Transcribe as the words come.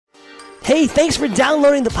Hey, thanks for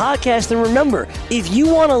downloading the podcast. And remember, if you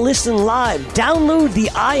want to listen live, download the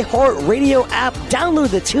iHeartRadio app,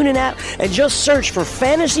 download the TuneIn app, and just search for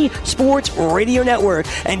Fantasy Sports Radio Network,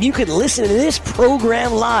 and you can listen to this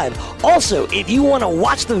program live. Also, if you want to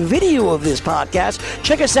watch the video of this podcast,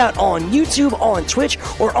 check us out on YouTube, on Twitch,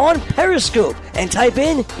 or on Periscope, and type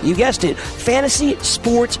in, you guessed it, Fantasy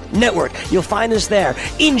Sports Network. You'll find us there.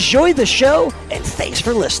 Enjoy the show, and thanks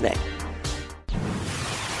for listening.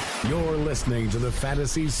 You're listening to the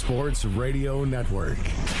Fantasy Sports Radio Network.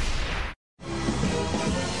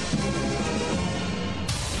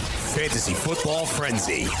 Fantasy Football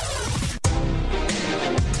Frenzy.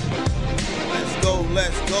 Let's go.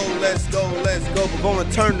 We're going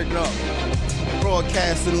to turn it up.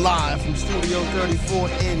 Broadcasting live from Studio 34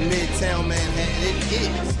 in Midtown Manhattan. It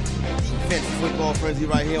is the Fantasy Football Frenzy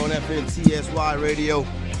right here on FNTSY Radio.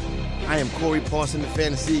 I am Corey Parson, the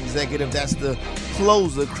fantasy executive. That's the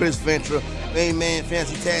closer, Chris Ventura. Main man,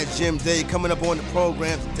 Fancy Tad, Jim Day. Coming up on the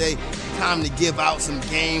program today, time to give out some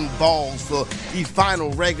game balls for the final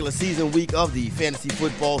regular season week of the fantasy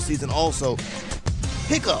football season. Also,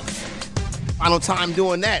 pickups. Final time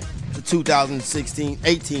doing that. The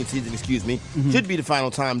 2016-18 season, should be the final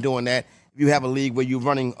time doing that. If you have a league where you're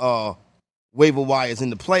running waiver wires in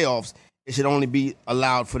the playoffs, it should only be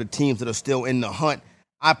allowed for the teams that are still in the hunt.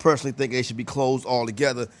 I personally think they should be closed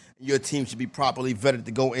altogether. Your team should be properly vetted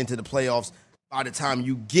to go into the playoffs by the time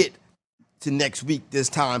you get to next week this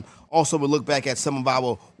time. Also, we'll look back at some of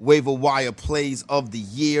our waiver wire plays of the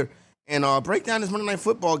year and break down this Monday Night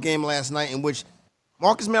Football game last night in which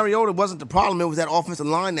Marcus Mariota wasn't the problem. It was that offensive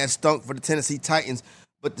line that stunk for the Tennessee Titans.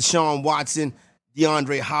 But Deshaun Watson,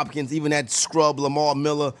 DeAndre Hopkins, even that scrub Lamar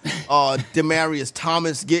Miller, Demaryius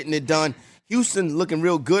Thomas getting it done. Houston looking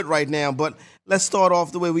real good right now, but let's start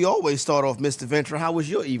off the way we always start off, Mr. Ventura. How was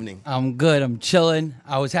your evening? I'm good. I'm chilling.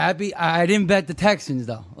 I was happy. I didn't bet the Texans,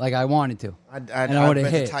 though, like I wanted to. I bet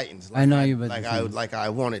the Titans. I know you bet the Titans. Like I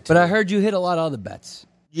wanted to. But I heard you hit a lot of other bets.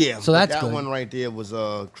 Yeah, so that's that good. One right there was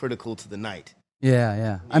critical to the night.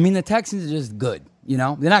 Yeah. I mean, the Texans are just good, you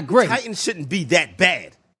know? They're not great. The Titans shouldn't be that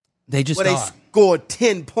bad. They just are. They scored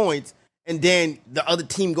 10 points, and then the other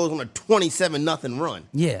team goes on a 27-0 run.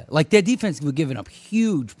 Yeah, like their defense was giving up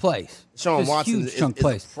huge plays. Sean Watson is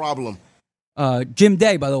a problem. Jim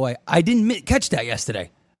Day, by the way, I didn't catch that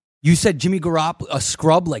yesterday. You said Jimmy Garoppolo, a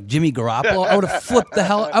scrub like Jimmy Garoppolo. I would have flipped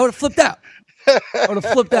I would have flipped out. I would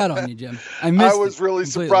have flipped out on you, Jim. I was really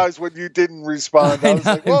surprised when you didn't respond. I was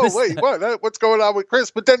like, whoa, wait, what? What's going on with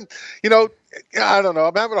Chris? But then, I don't know.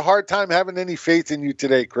 I'm having a hard time having any faith in you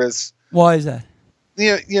today, Chris. Why is that?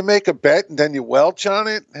 You make a bet and then you welch on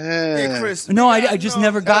it. Hey, Chris. No, I just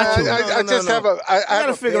never got to it. I got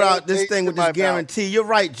to figure out this thing with this guarantee. You're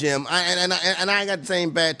right, Jim. I got the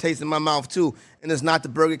same bad taste in my mouth, too. And it's not the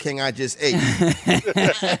Burger King I just ate.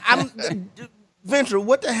 Ventura,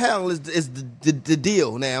 what the hell is the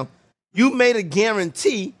deal now? You made a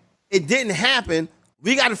guarantee. It didn't happen.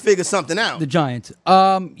 We got to figure something out. The Giants.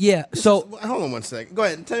 Yeah. So hold on one second. Go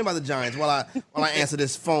ahead and tell me about the Giants while I answer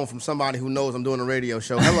this phone from somebody who knows I'm doing a radio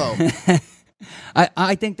show. Hello.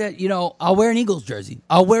 I think that, I'll wear an Eagles jersey.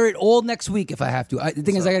 I'll wear it all next week if I have to. The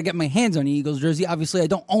thing is, I got to get my hands on an Eagles jersey. Obviously, I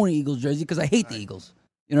don't own an Eagles jersey because I hate the Eagles.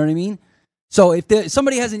 You know what I mean? So if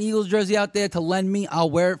somebody has an Eagles jersey out there to lend me, I'll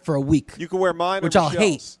wear it for a week. You can wear mine which or I'll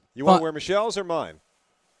hate. You want to wear Michelle's or mine?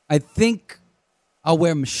 I think I'll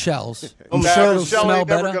wear Michelle's. I'm sure it'll smell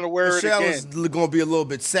better. Never gonna wear Michelle it is going to be a little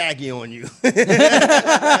bit saggy on you. All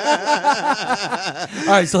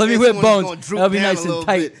right, so let me wear Bones. That'll be nice and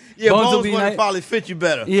tight. Bit. Yeah, Bones will be will probably fit you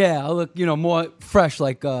better. Yeah, I'll look, more fresh,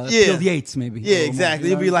 like Field Yates, maybe. Yeah, exactly.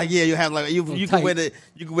 You'll be like, you have like you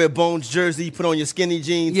can wear Bones jersey, put on your skinny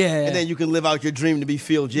jeans, and then you can live out your dream to be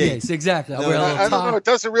Field Yates. Yes, exactly. I'll wear a little I don't know. It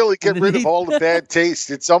doesn't really get rid of all the bad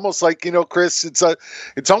taste. It's almost like, Chris.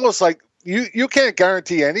 It's almost like. You can't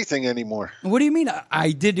guarantee anything anymore. What do you mean?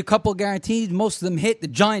 I did a couple guarantees. Most of them hit. The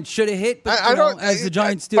Giants should have hit, but as the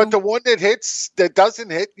Giants do. But the one that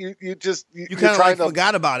doesn't hit, you kind of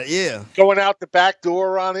forgot about it. Yeah, going out the back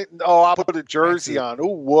door on it. And, I'll put a jersey on. Ooh,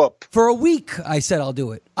 whoop! For a week, I said I'll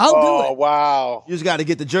do it. I'll do it. Oh wow! You just got to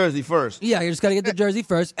get the jersey first. Yeah, you just got to get the jersey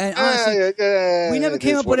first. And honestly, we never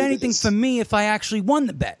came up with anything for me if I actually won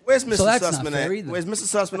the bet. Where's Mr. Sussman at? Where's Mr.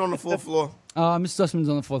 Sussman on the fourth floor? Mr. Sussman's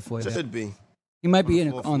on the fourth floor. Should be. He might be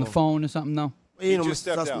on the phone or something, though.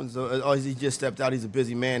 Mr. Sussman's, he just stepped out. He's a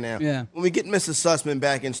busy man now. Yeah. When we get Mr. Sussman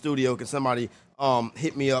back in studio, can somebody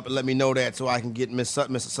hit me up and let me know that so I can get Mr.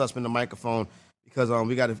 Sussman the microphone because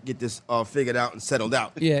we got to get this figured out and settled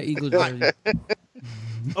out. Yeah, Eagles jersey.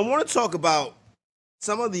 I want to talk about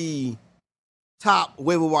some of the top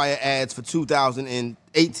waiver wire ads for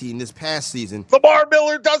 2018 this past season. Lamar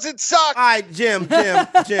Miller doesn't suck. All right, Jim.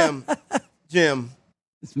 That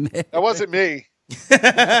wasn't me.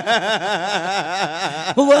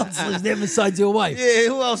 Who else lives there besides your wife? Yeah,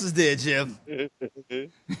 who else is there, Jim?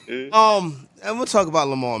 And we'll talk about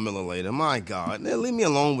Lamar Miller later. My God, leave me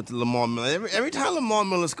alone with the Lamar Miller. Every time Lamar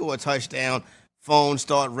Miller score a touchdown, phones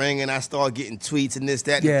start ringing. I start getting tweets and this,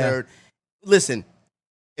 that, and the third. Listen,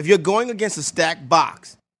 if you're going against a stacked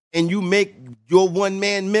box and you make your one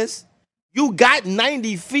man miss, you got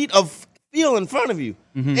 90 feet of field in front of you.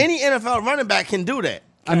 Mm-hmm. Any NFL running back can do that.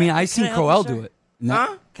 I seen Crowell do it. No.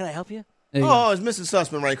 Huh? Can I help you? Oh, it's Mr.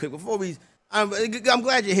 Sussman right quick. Before I'm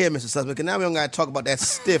glad you're here, Mr. Sussman, because now we don't got to talk about that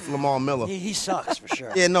stiff Lamar Miller. He sucks for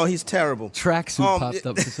sure. Yeah, no, he's terrible. Tracksuit popped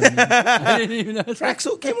up for some reason. I didn't even know.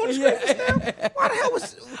 Tracksuit came on the screen. Why the hell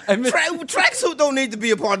was tracksuit don't need to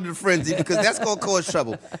be a part of the frenzy because that's gonna cause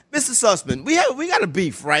trouble. Mr. Sussman, we got a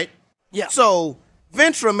beef, right? Yeah. So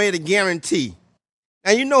Ventura made a guarantee.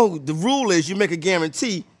 Now you know the rule is you make a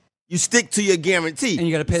guarantee. You stick to your guarantee. And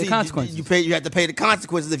you got to pay the consequences. You have to pay the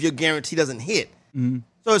consequences if your guarantee doesn't hit. Mm-hmm.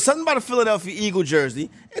 So it's something about a Philadelphia Eagle jersey.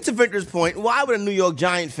 And to Victor's point, why would a New York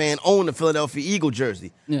Giant fan own a Philadelphia Eagle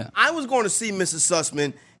jersey? Yeah. I was going to see Mrs.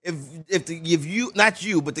 Sussman if you, not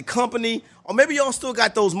you, but the company, or maybe y'all still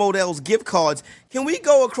got those Modell's gift cards. Can we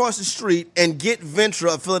go across the street and get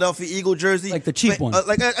Ventura a Philadelphia Eagle jersey? Like the cheap one.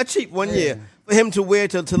 Like a cheap one, yeah. For him to wear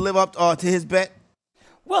to live up to his bet?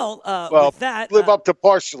 Well, with that, live up to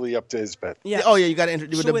partially up to his bet. Yeah. Oh yeah, you got to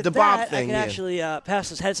introduce So with the Bob that, thing. I can actually pass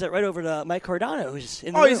this headset right over to Mike Cardano, who's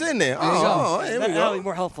in the Oh, room. he's in there. There you go. There we That'll be go.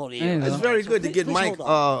 more helpful to you. There you It's go. very good to Please get Mike.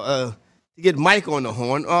 hold To get Mike on the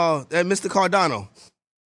horn. Mr. Cardano.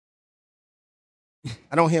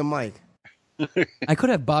 I don't hear Mike. I could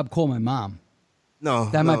have Bob call my mom. No,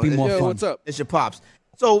 That might be more Yo, fun. what's up? It's your pops.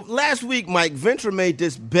 So last week, Mike Ventura made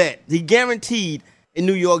this bet. He guaranteed a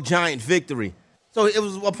New York Giant victory. So it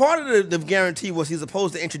was a part of the guarantee was he's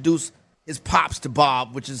supposed to introduce his pops to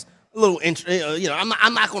Bob, which is a little,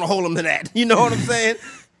 I'm not going to hold him to that. You know what I'm saying?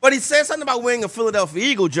 But he said something about wearing a Philadelphia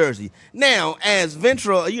Eagle jersey. Now, as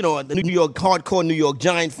Ventura, the New York hardcore New York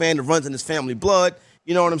Giant fan that runs in his family blood,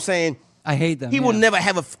 you know what I'm saying? I hate them. He will never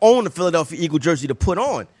own a Philadelphia Eagle jersey to put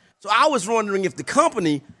on. So I was wondering if the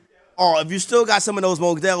company, or if you still got some of those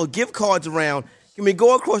Modell gift cards around, can we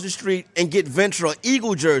go across the street and get Ventura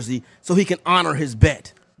Eagle jersey so he can honor his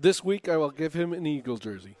bet? This week, I will give him an Eagles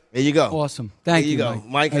jersey. There you go. Awesome. Thank you, There you go.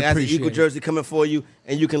 Mike I has an appreciate Eagle it. jersey coming for you,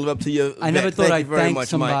 and you can live up to your I never bet. thought Thank I'd you very thank much,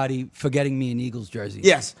 somebody Mike. for getting me an Eagles jersey.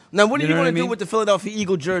 Yes. Now, what are You you know what going I to do mean? with the Philadelphia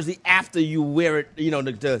Eagle jersey after you wear it,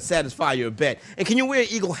 to satisfy your bet? And can you wear an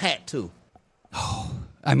Eagle hat, too?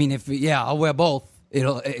 I mean, I'll wear both.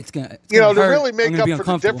 It's gonna. To hurt. really I'm make gonna up be for the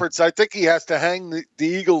uncomfortable. difference, I think he has to hang the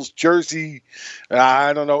Eagles jersey,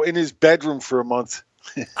 I don't know, in his bedroom for a month.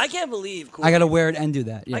 I can't believe. Corey, I gotta wear it and do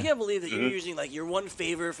that. Yeah. I can't believe that you're using your one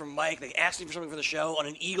favor from Mike, asking for something for the show on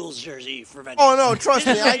an Eagles jersey for Ventura. Oh, no, trust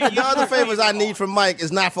me. The other favors I need from Mike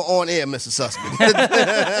is not for on air, Mr. Sussman.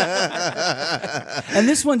 And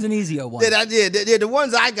this one's an easier one. The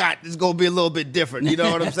ones I got is going to be a little bit different. You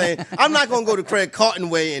know what I'm saying? I'm not going to go to Craig Carton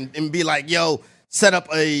way and be like, yo, set up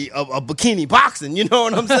a bikini boxing. You know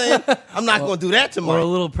what I'm saying? I'm not going to do that Or tomorrow. a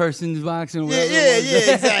little person's boxing. Yeah,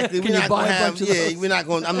 exactly. Can you buy a bunch of those?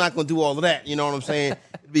 I'm not going to do all of that. You know what I'm saying?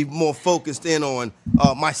 Be more focused in on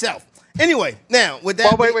myself. Anyway, now with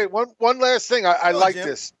that. Well, wait. One last thing. I Go, like Jim.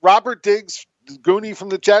 this. Robert Diggs, Goonie from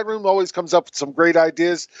the chat room, always comes up with some great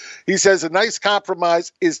ideas. He says a nice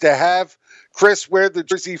compromise is to have Chris wear the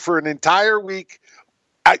jersey for an entire week,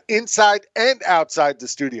 inside and outside the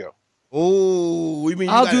studio. Oh, you mean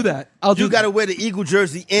I'll do that. I'll do You got to that. wear the Eagle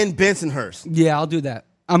jersey in Bensonhurst. Yeah, I'll do that.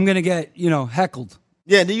 I'm gonna get heckled.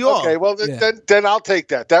 Yeah, New York. Okay, well then I'll take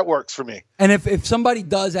that. That works for me. And if somebody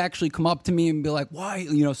does actually come up to me and be like, "Why?"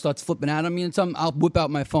 starts flipping out on me and something, I'll whip out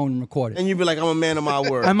my phone and record it. And you be like, I'm a man of my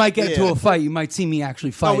word. I might get Yeah. into a fight. You might see me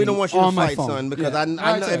actually fighting. No, we don't want you to on my fight, phone. son, because Yeah. I No,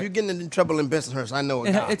 know it's if all you're getting into trouble in Bensonhurst, I know a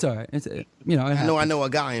right. guy. It's all right. It I happens. know a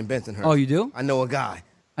guy in Bensonhurst. Oh, you do? I know a guy.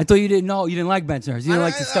 I thought you didn't know. You didn't like Bensonhurst. You didn't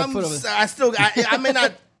like to step foot over. I may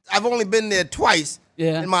not. I've only been there twice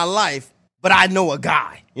Yeah. in my life, but I know a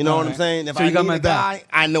guy. You know All what I'm right. saying? If So I you got need my a back. guy,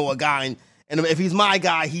 I know a guy, and if he's my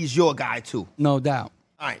guy, he's your guy too. No doubt.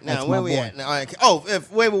 All right, now That's where my we boy. at? Now, all right, if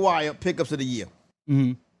waiver wire pickups of the year. Mm-hmm.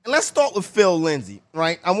 And let's start with Phil Lindsay,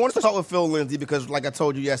 right? I want to start with Phil Lindsay because, like I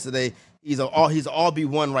told you yesterday, he's an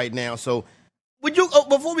RB1 right now. So, would you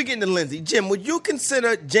before we get into Lindsay, Jim, would you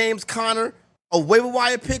consider James Conner a waiver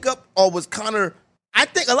wire pickup, or was Conner? I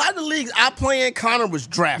think a lot of the leagues I play in, Conner was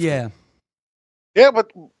drafted. Yeah. Yeah,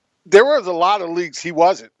 but there was a lot of leagues he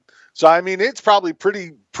wasn't. So, I mean, it's probably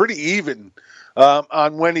pretty even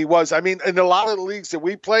on when he was. I mean, in a lot of the leagues that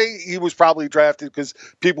we play, he was probably drafted because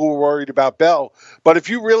people were worried about Bell. But if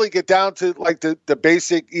you really get down to like the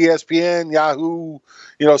basic ESPN, Yahoo,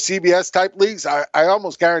 CBS type leagues, I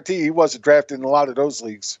almost guarantee he wasn't drafted in a lot of those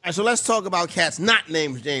leagues. All right, so let's talk about cats not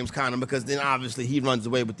named James Conner, because then obviously he runs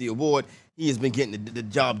away with the award. He has been getting the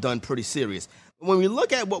job done pretty serious. When we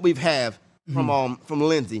look at what we have from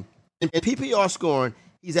Lindsey, in PPR scoring,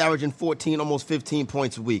 he's averaging 14, almost 15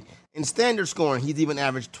 points a week. In standard scoring, he's even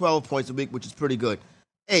averaged 12 points a week, which is pretty good.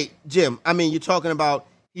 Hey, Jim, I mean, you're talking about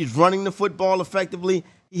he's running the football effectively.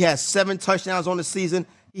 He has 7 touchdowns on the season.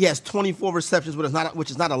 He has 24 receptions, which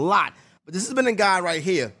is not a lot. But this has been a guy right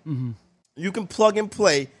here. Mm-hmm. You can plug and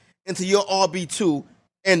play into your RB2,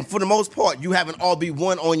 and for the most part, you have an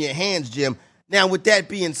RB1 on your hands, Jim. Now, with that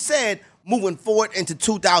being said, moving forward into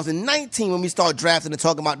 2019, when we start drafting and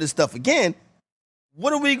talking about this stuff again,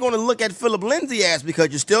 what are we going to look at Philip Lindsay as?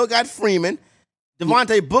 Because you still got Freeman.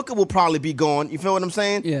 Devontae Booker will probably be gone. You feel what I'm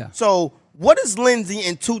saying? Yeah. So what is Lindsay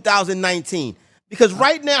in 2019? Because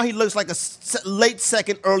right now he looks like a late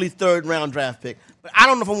second, early third round draft pick. But I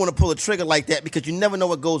don't know if I want to pull a trigger like that because you never know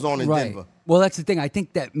what goes on in Denver. Well, that's the thing. I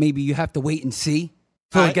think that maybe you have to wait and see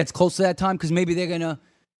till it gets close to that time, because maybe they're going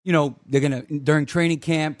to, during training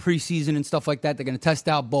camp, preseason and stuff like that, they're going to test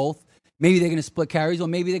out both. Maybe they're going to split carries, or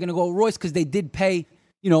maybe they're going to go Royce because they did pay,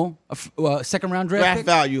 a second-round draft pick.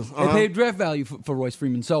 Value. They paid draft value for Royce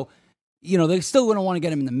Freeman. So, they're still going to want to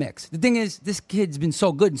get him in the mix. The thing is, this kid's been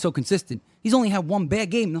so good and so consistent. He's only had one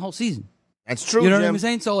bad game in the whole season. That's true, You know Jim. what I'm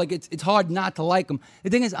saying? So, it's hard not to like him.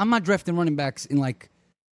 The thing is, I'm not drafting running backs in,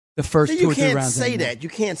 the first 2 or 3 rounds. You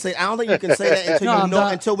can't say that. I don't think you can say that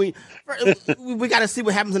until we got to see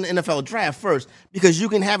what happens in the NFL draft first, because you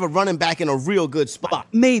can have a running back in a real good spot.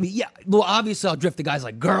 Maybe, yeah. Well, obviously, I'll draft the guys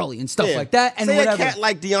like Gurley and stuff like that. And say whatever. a cat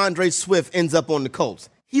like DeAndre Swift ends up on the Colts.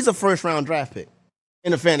 He's a first-round draft pick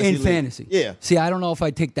in a fantasy league. Fantasy. Yeah. See, I don't know if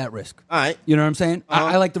I'd take that risk. All right. You know what I'm saying?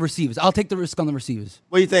 I like the receivers. I'll take the risk on the receivers.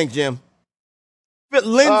 What do you think, Jim?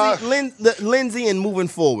 Lindsay and moving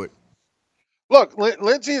forward. Look,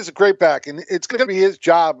 Lindsey is a great back, and it's going to be his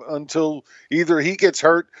job until either he gets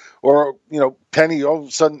hurt or, Penny all of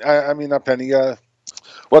a sudden, not Penny,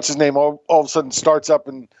 what's his name, all of a sudden starts up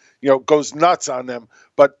and, goes nuts on them.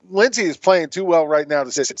 But Lindsey is playing too well right now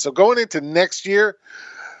to sit. So going into next year,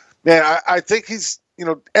 man, I think he's,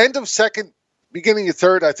 end of second, beginning of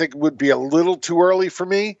third, I think would be a little too early for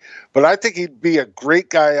me. But I think he'd be a great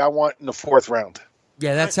guy I want in the 4th round.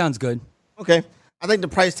 Yeah, that sounds good. Okay. I think the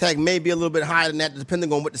price tag may be a little bit higher than that,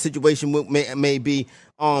 depending on what the situation may be.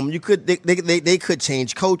 They could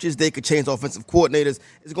change coaches, they could change offensive coordinators.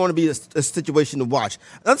 It's going to be a situation to watch.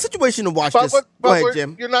 Another situation to watch. Go ahead,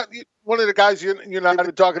 Jim. You're not one of the guys you're not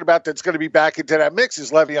even talking about that's going to be back into that mix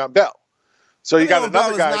is Le'Veon Bell. So you got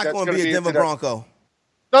another guy that's going to be a Denver Bronco.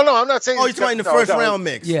 No, I'm not saying. Oh, you're talking the first round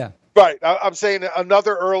mix. Yeah, right. I'm saying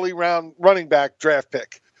another early round running back draft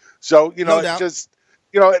pick. So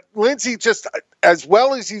Lindsey, just as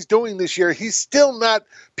well as he's doing this year, he's still not.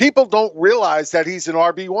 People don't realize that he's an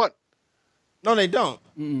RB1. No, they don't.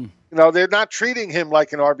 They're not treating him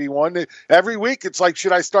like an RB1. Every week, it's like,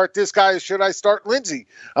 should I start this guy or should I start Lindsey?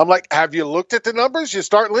 I'm like, have you looked at the numbers? You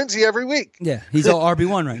start Lindsey every week. Yeah, he's an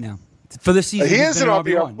RB1 right now for this season. He is an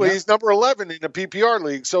RB1. Well, he's number 11 in the PPR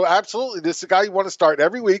league. So absolutely, this is a guy you want to start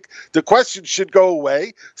every week. The question should go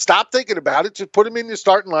away. Stop thinking about it. Just put him in your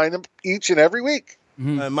starting lineup each and every week.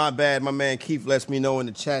 My bad. My man Keith lets me know in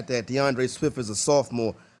the chat that DeAndre Swift is a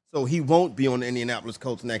sophomore, so he won't be on the Indianapolis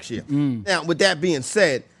Colts next year. Now, with that being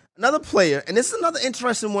said, another player, and this is another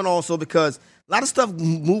interesting one also because a lot of stuff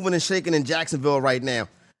moving and shaking in Jacksonville right now.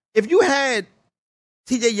 If you had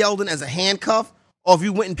T.J. Yeldon as a handcuff, or if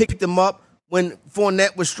you went and picked him up when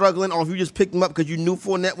Fournette was struggling, or if you just picked him up because you knew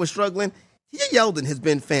Fournette was struggling, T.J. Yeldon has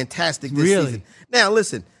been fantastic this season. Now,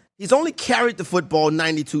 listen, he's only carried the football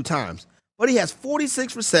 92 times. But he has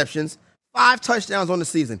 46 receptions, 5 touchdowns on the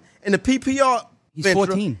season. In the PPR, he's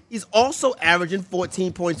 14. He's also averaging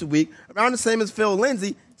 14 points a week, around the same as Phil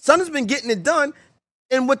Lindsay. Son has been getting it done.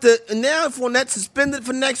 And now Fournette suspended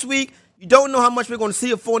for next week, you don't know how much we're going to see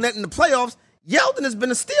of Fournette in the playoffs. Yeldon has been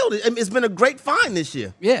a steal. It's been a great find this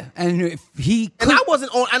year. Yeah, and if he and I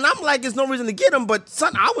wasn't on, and I'm like, there's no reason to get him, but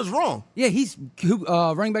son, I was wrong. Yeah, he's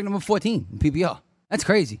running back number 14 in PPR. That's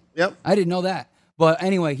crazy. Yep, I didn't know that. But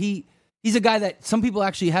anyway, He's a guy that some people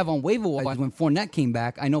actually have on waiver wire. When Fournette came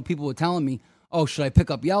back, I know people were telling me, oh, should I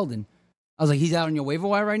pick up Yeldon? I was like, he's out on your waiver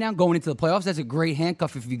wire right now, going into the playoffs. That's a great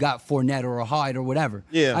handcuff if you got Fournette or a Hyde or whatever.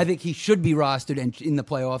 Yeah. I think he should be rostered in the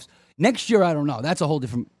playoffs. Next year, I don't know. That's a whole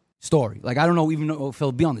different story. I don't even know if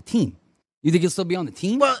he'll be on the team. You think he'll still be on the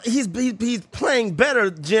team? Well, he's playing better,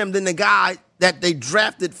 Jim, than the guy that they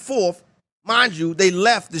drafted fourth. Mind you, they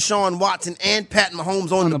left Deshaun Watson and Pat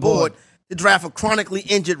Mahomes on the board to draft a chronically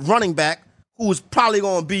injured running back who's probably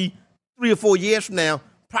going to be 3 or 4 years from now,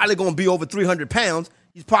 probably going to be over 300 pounds.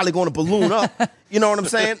 He's probably going to balloon up. You know what I'm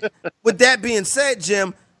saying? With that being said,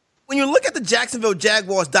 Jim, when you look at the Jacksonville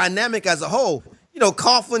Jaguars dynamic as a whole, you know,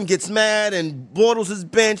 Coughlin gets mad and Bortles is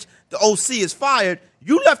benched, the OC is fired.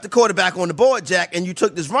 You left the quarterback on the board, Jack, and you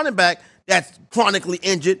took this running back that's chronically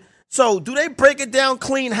injured. So do they break it down,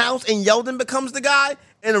 clean house, and Yeldon becomes the guy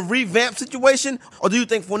in a revamped situation? Or do you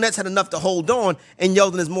think Fournette's had enough to hold on and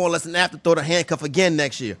Yeldon is more or less an afterthought, a handcuff again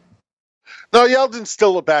next year? No, Yeldon's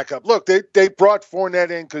still a backup. Look, they brought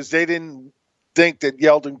Fournette in because they didn't think that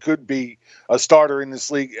Yeldon could be a starter in this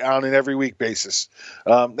league on an every week basis.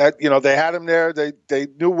 They had him there. They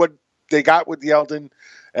knew what they got with Yeldon.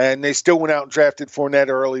 And they still went out and drafted Fournette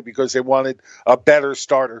early because they wanted a better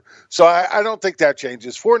starter. So I don't think that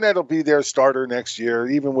changes. Fournette will be their starter next year,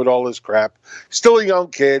 even with all this crap. Still a young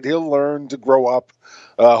kid. He'll learn to grow up,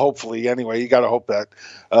 hopefully. Anyway, you got to hope that.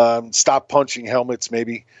 Stop punching helmets,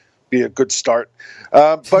 maybe be a good start.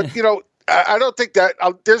 But, you know, I don't think that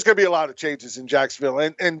there's going to be a lot of changes in Jacksonville.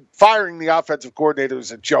 And firing the offensive coordinator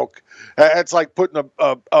is a joke. It's like putting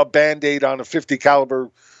a Band-Aid on a .50 caliber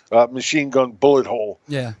machine gun bullet hole.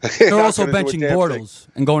 Yeah. They're also benching Bortles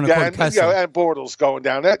and going to Corey Kessler. Yeah, and Bortles going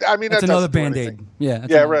down. I mean, that's another Band-Aid.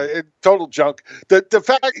 Yeah. Right. Total junk. The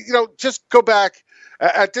fact, you know, just go back.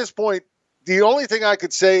 At this point, the only thing I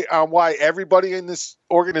could say on why everybody in this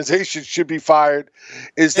organization should be fired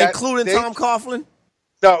is that... Including Tom Coughlin?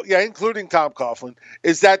 No, yeah, including Tom Coughlin,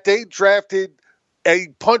 is that they drafted a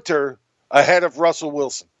punter ahead of Russell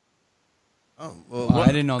Wilson. Oh, well, I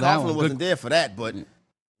didn't know that one. Coughlin wasn't there for that, but...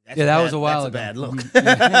 That was a while ago. That's a bad look.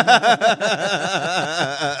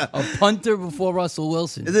 A punter before Russell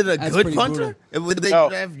Wilson. Is it a good punter? Would they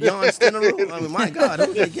draft Jan Stenerud? I mean, my God, how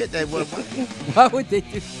would they get that? Why would they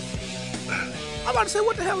do? I'm about to say,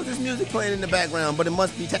 what the hell is this music playing in the background? But it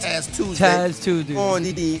must be Taz Tuesday. Taz Tuesday. On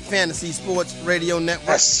the Fantasy Sports Radio Network.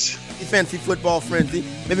 Yes. The Fantasy Football Frenzy.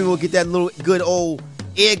 Maybe we'll get that little good old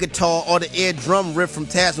air guitar or the air drum riff from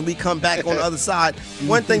Taz when we come back on the other side.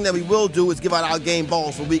 One thing that we will do is give out our game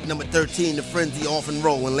balls for week number 13, the Frenzy Off and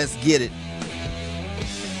Roll, and let's get it.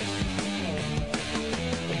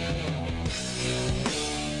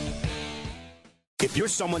 If you're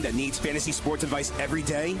someone that needs fantasy sports advice every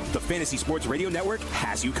day, the Fantasy Sports Radio Network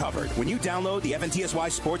has you covered. When you download the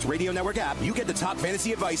FNTSY Sports Radio Network app, you get the top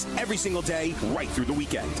fantasy advice every single day, right through the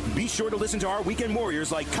weekend. Be sure to listen to our weekend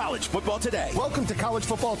warriors like College Football Today. Welcome to College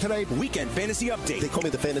Football Today. Weekend Fantasy Update. They call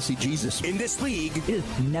me the Fantasy Jesus. In this league, it is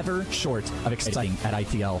never short of exciting at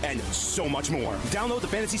ITL. And so much more. Download the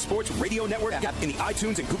Fantasy Sports Radio Network app in the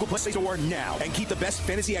iTunes and Google Play Store now. And keep the best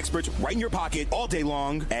fantasy experts right in your pocket all day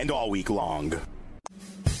long and all week long.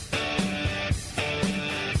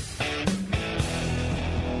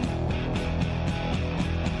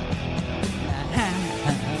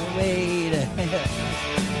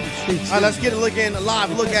 All right, let's get a look in, a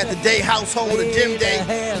live look at the Day household, the Jim Day,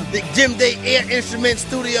 the Jim Day Air Instrument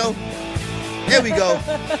Studio. There we go.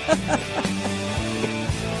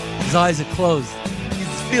 His eyes are closed.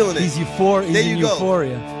 He's feeling it. He's euphoric. He's in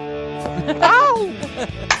euphoria. Ow!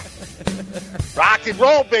 Rock and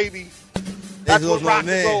roll, baby. That's what rock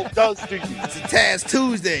and roll does to you. It's a Taz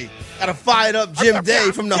Tuesday. Got a fired up Jim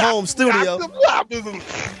Day from the home studio.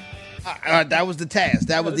 That was the Taz.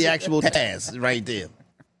 That was the actual Taz right there.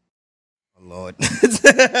 Oh, Lord. We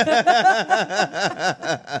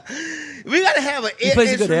got to have an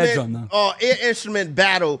air instrument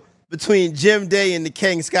battle between Jim Day and the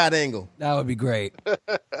King Scott Engel. That would be great.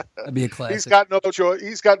 That'd be a classic. He's got no choice.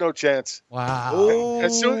 He's got no chance. Wow.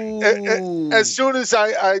 As soon as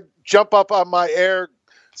I jump up on my air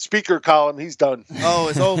speaker column, he's done. Oh,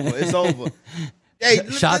 it's over. It's over. Hey,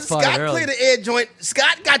 Shots Scott fired played the air joint.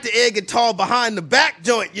 Scott got the air guitar behind the back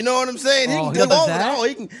joint. You know what I'm saying? He can do all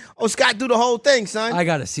that. Scott do the whole thing, son. I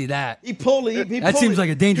gotta see that. He pull it. That seems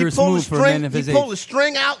like a dangerous move for a man of his age. He pull the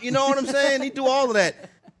string out. You know what I'm saying? He do all of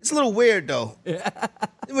that. It's a little weird though.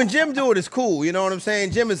 When Jim do it, it's cool. You know what I'm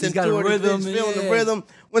saying? Jim is into it. He's feeling the rhythm.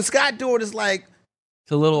 When Scott do it, it's like.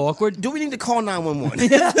 It's a little awkward. Do we need to call 911?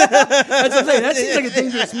 That's what I'm saying. That seems like a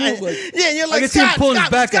dangerous move. Yeah, you're like, Scott's on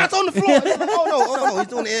the floor. Oh, no. He's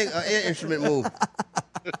doing the air instrument move.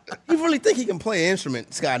 You really think he can play an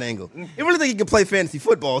instrument, Scott Engel? You really think he can play fantasy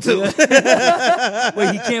football, too? Wait,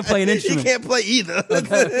 he can't play an instrument. He can't play either.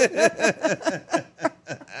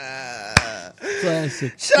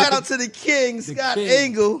 Classic. Shout out to the King, Scott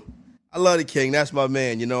Engel. I love the King. That's my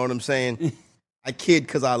man. You know what I'm saying? I kid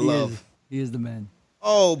because I love. He is the man.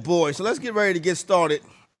 Oh boy, so let's get ready to get started.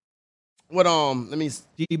 What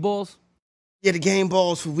G-balls? Yeah, the game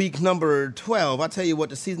balls for week number 12. I tell you what,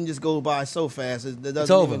 the season just goes by so fast. It doesn't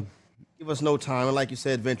It's over. even give us no time. And like you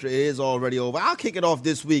said, Venture, it is already over. I'll kick it off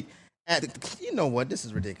this week at the, you know what? This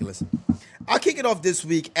is ridiculous. I'll kick it off this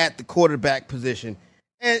week at the quarterback position.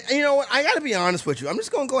 And you know what? I got to be honest with you. I'm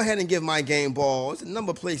just going to go ahead and give my game ball. There's a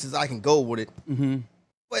number of places I can go with it. Mm-hmm.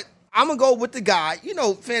 But I'm going to go with the guy,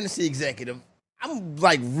 fantasy executive. I'm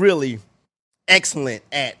like really excellent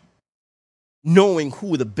at knowing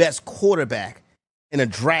who the best quarterback in a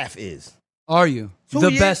draft is. Are you?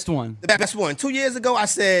 Best one. The best one. 2 years ago, I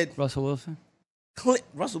said Russell Wilson?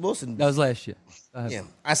 Russell Wilson. That was last year. Yeah.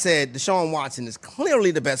 I said Deshaun Watson is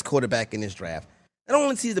clearly the best quarterback in this draft. Not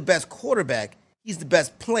only is he the best quarterback, he's the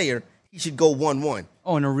best player. He should go 1-1.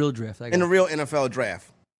 Oh, in a real draft. In a real NFL draft.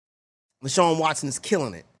 Deshaun Watson is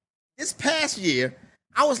killing it. This past year,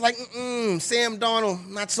 I was like, Sam Darnold,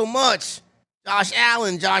 not so much. Josh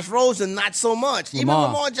Allen, Josh Rosen, not so much. Even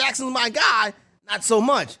Lamar Jackson's my guy, not so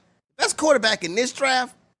much. The best quarterback in this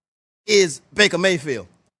draft is Baker Mayfield.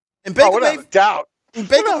 And Baker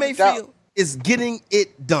Mayfield is getting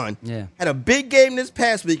it done. Yeah. Had a big game this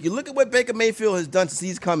past week. You look at what Baker Mayfield has done since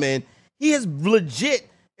he's come in. He has legit,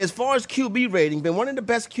 as far as QB rating, has one of the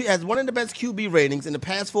best QB ratings in the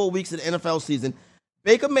past 4 weeks of the NFL season.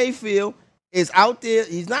 Baker Mayfield is out there.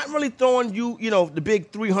 He's not really throwing the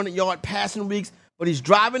big 300-yard passing weeks, but he's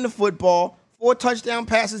driving the football. 4 touchdown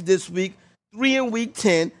passes this week, 3 in week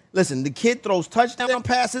 10. Listen, the kid throws touchdown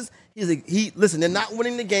passes. Listen, they're not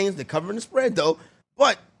winning the games. They're covering the spread, though.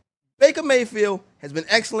 But Baker Mayfield has been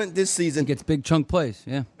excellent this season. Gets big chunk plays,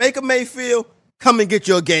 yeah. Baker Mayfield, come and get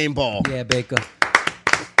your game ball. Yeah, Baker.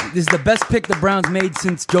 This is the best pick the Browns made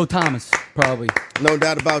since Joe Thomas, probably. No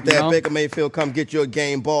doubt about that. Baker Mayfield, come get your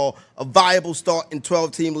game ball. A viable start in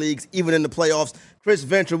 12-team leagues, even in the playoffs. Chris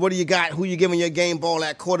Venture, what do you got? Who you giving your game ball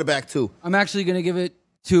at quarterback to? I'm actually going to give it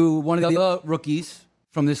to one of the other rookies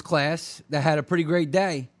from this class that had a pretty great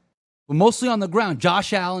day. But mostly on the ground.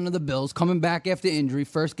 Josh Allen of the Bills, coming back after injury,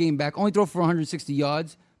 first game back. Only throw for 160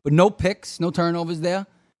 yards, but no picks, no turnovers there.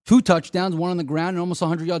 2 touchdowns, 1 on the ground, and almost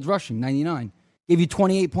 100 yards rushing, 99. Gave you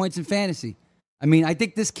 28 points in fantasy. I mean, I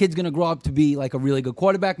think this kid's going to grow up to be like a really good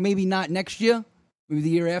quarterback. Maybe not next year, maybe the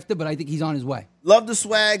year after, but I think he's on his way. Love the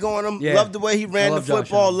swag on him. Yeah. Love the way he ran the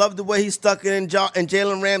football. Love the way he stuck it in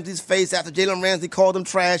Jalen Ramsey's face after Jalen Ramsey called him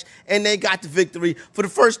trash, and they got the victory for the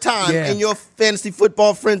first time in your fantasy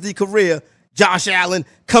football frenzy career. Josh Allen,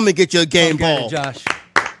 come and get your game ball. Josh,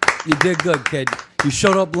 you did good, kid. You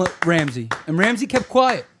showed up Ramsey, and Ramsey kept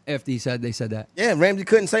quiet after they said that. Yeah, Ramsey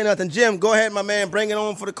couldn't say nothing. Jim, go ahead, my man. Bring it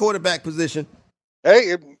on for the quarterback position.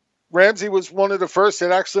 Hey, Ramsey was one of the first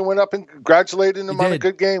that actually went up and congratulated him on a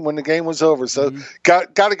good game when the game was over. So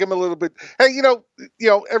got to give him a little bit. Hey,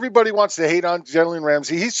 everybody wants to hate on Jalen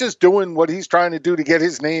Ramsey. He's just doing what he's trying to do to get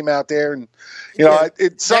his name out there. And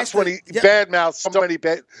it sucks when he badmouths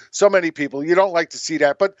so many people. You don't like to see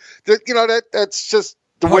that, but that's just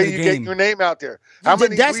the way you get your name out there. How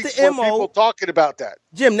many weeks were people talking about that?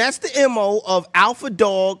 Jim, that's the MO of alpha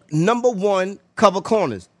dog #1 cover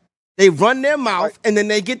corners. They run their mouth and then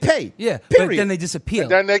they get paid. Yeah, period. But then they disappear.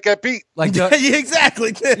 And then they get beat. Like yeah,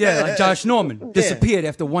 exactly. Yeah, like Josh Norman disappeared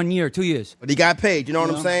after 1 year, 2 years. But he got paid. You know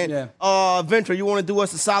what I'm saying? Yeah. Ventura, you want to do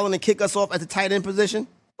us a solid and kick us off at the tight end position?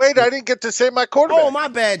 Wait, I didn't get to say my quarterback. Oh, my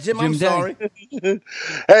bad, Jim. I'm sorry. Hey,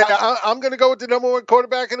 I'm going to go with the #1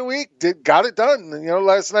 quarterback in the week. Got it done.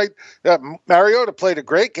 Last night, Mariota played a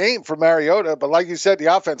great game for Mariota, but like you said, the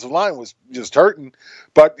offensive line was just hurting.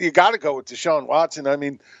 But you got to go with Deshaun Watson. I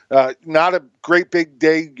mean, not a great big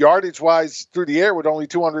day yardage-wise through the air with only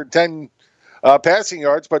 210 passing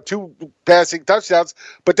yards, but 2 passing touchdowns.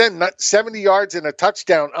 But then 70 yards and a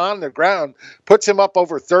touchdown on the ground puts him up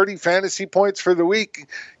over 30 fantasy points for the week.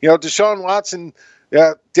 Deshaun Watson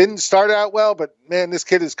didn't start out well, but, man, this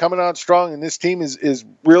kid is coming on strong, and this team is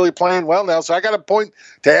really playing well now. So I got a point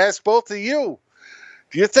to ask both of you.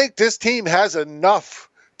 Do you think this team has enough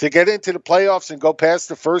to get into the playoffs and go past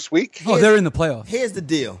the first week? Oh, they're in the playoffs. Here's the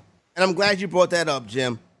deal, and I'm glad you brought that up,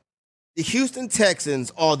 Jim. The Houston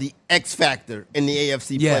Texans are the X factor in the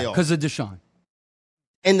AFC playoffs. Yeah, because of Deshaun.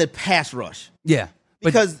 And the pass rush. Yeah.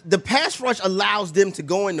 Because the pass rush allows them to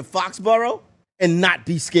go into Foxborough and not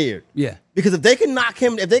be scared. Yeah. Because if they can knock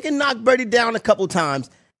Birdie down a couple times,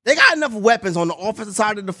 they got enough weapons on the offensive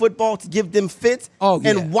side of the football to give them fits. Oh, yeah.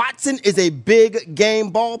 And Watson is a big game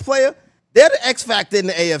ball player. They're the X factor in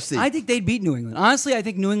the AFC. I think they'd beat New England. Honestly, I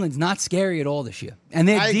think New England's not scary at all this year. And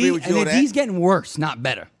their I agree with you on that. D's getting worse, not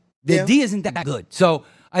better. Their D isn't that good. So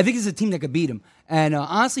I think it's a team that could beat them. And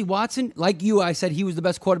honestly, Watson, like you, I said he was the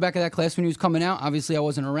best quarterback of that class when he was coming out. Obviously, I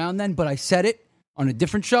wasn't around then, but I said it on a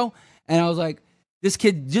different show. And I was like, this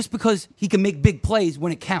kid, just because he can make big plays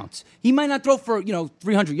when it counts. He might not throw for,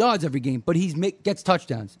 300 yards every game, but he gets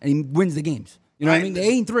touchdowns and he wins the games. You know what I mean? They're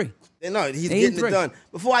 8-3. No, he's getting it done.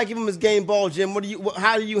 Before I give him his game ball, Jim,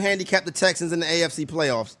 how do you handicap the Texans in the AFC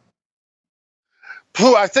playoffs?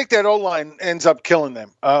 I think that O-line ends up killing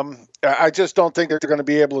them. I just don't think that they're going to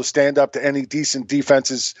be able to stand up to any decent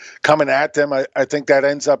defenses coming at them. I think that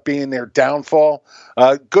ends up being their downfall.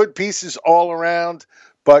 Good pieces all around,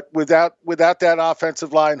 but without that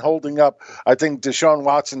offensive line holding up, I think Deshaun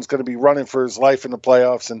Watson's going to be running for his life in the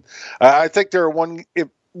playoffs. And I think they're one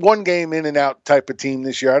game in and out type of team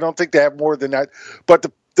this year. I don't think they have more than that. But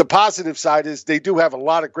the positive side is they do have a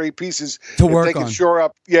lot of great pieces to work on. If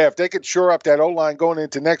they could shore up that O-line going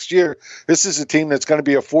into next year, this is a team that's going to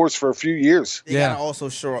be a force for a few years. They got to also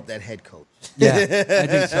shore up that head coach. Yeah, I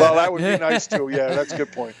think so. Well, that would be nice too. Yeah, that's a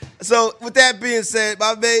good point. So with that being said,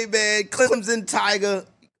 my main man, Clemson Tiger,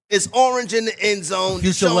 it's orange in the end zone.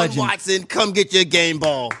 Deshaun Watson, come get your game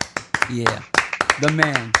ball. Yeah, the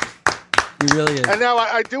man. He really is. And now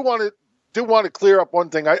I do want to clear up one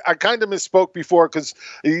thing. I kind of misspoke before because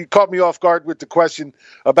you caught me off guard with the question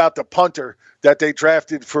about the punter that they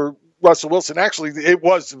drafted for Russell Wilson. Actually, it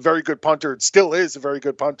was a very good punter. It still is a very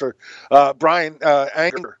good punter. Brian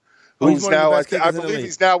Anger, who's now, I believe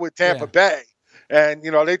he's now with Tampa Bay. And,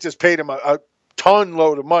 they just paid him a ton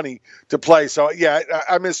load of money to play. So, yeah,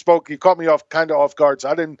 I misspoke. You caught me kind of off guard.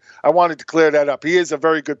 So I wanted to clear that up. He is a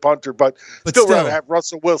very good punter, but still rather have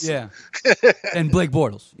Russell Wilson. Yeah. And Blake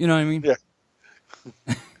Bortles. You know what I mean? Yeah.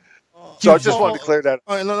 So I just wanted to clear that up.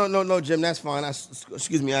 All right, no, Jim, that's fine.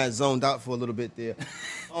 Excuse me, I zoned out for a little bit there.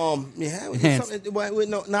 No,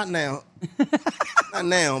 not now. Not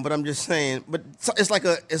now, but I'm just saying. But it's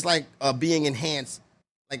like being enhanced.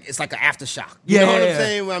 Like it's like an aftershock. You know what I'm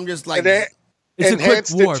saying? Where I'm just like, it's a quick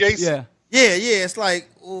warp. Yeah. It's like,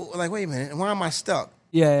 wait a minute, why am I stuck?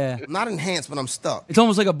 Yeah. I'm not enhanced, but I'm stuck. It's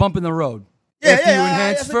almost like a bump in the road. Yeah, After you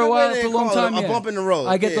enhance for a while, for a long time. A bump in the road.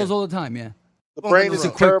 I get those all the time. Yeah. The brain is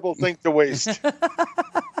a terrible thing to waste.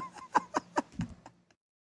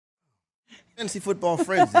 Fantasy Football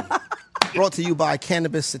Frenzy, brought to you by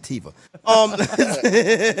Cannabis Sativa. All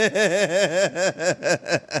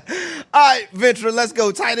right, Ventura, let's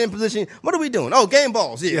go. Tight end position. What are we doing? Oh, game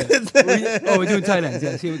balls. Yeah. We're doing tight ends.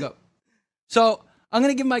 Yes, here we go. So I'm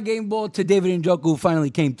going to give my game ball to David Njoku, who finally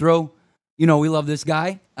came through. We love this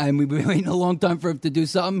guy, and we've been waiting a long time for him to do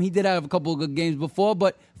something. He did have a couple of good games before,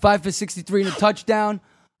 but 5 for 63 and a touchdown.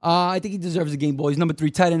 I think he deserves a game ball. He's number 3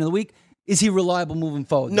 tight end of the week. Is he reliable moving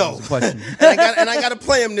forward? No. That's the question. and I got to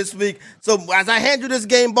play him this week. So as I hand you this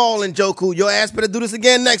game ball, Njoku, your ass better do this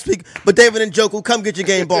again next week. But David Njoku, come get your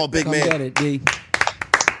game ball, big man. Come get it, D.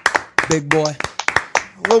 Big boy.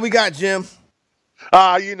 What we got, Jim?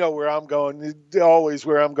 You know where I'm going. Always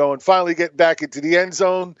where I'm going. Finally getting back into the end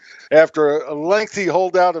zone after a lengthy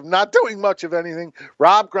holdout of not doing much of anything.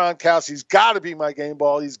 Rob Gronkowski's got to be my game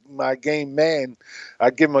ball. He's my game man.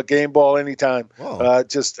 I'd give him a game ball anytime. Whoa,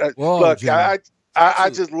 look, I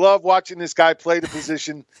just love watching this guy play the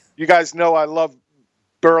position. You guys know I love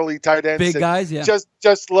burly tight ends. Big guys, yeah.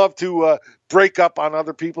 Just love to break up on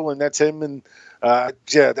other people, and that's him. And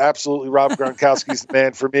absolutely, Rob Gronkowski's the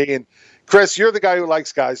man for me. And Chris, you're the guy who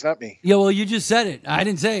likes guys, not me. Yeah, well, you just said it. I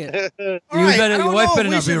didn't say it. Your wife better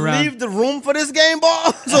not be around. Leave the room for this game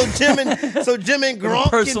ball, so Jim and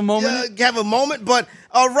Gronk can have a moment. But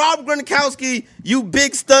Rob Gronkowski, you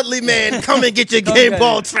big studly man, come and get your game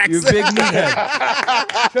ball tracksuit. You big meathead.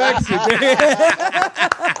 Tracksuit.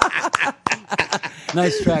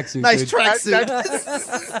 Nice tracksuit. Nice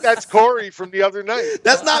tracksuit. That's Corey from the other night.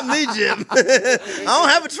 That's not me, Jim. I don't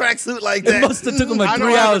have a tracksuit like that. It must have took him like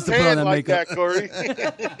 3 hours to put on that makeup. Corey.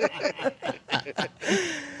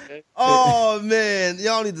 Oh man,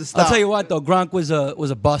 y'all need to stop. I'll tell you what though, Gronk was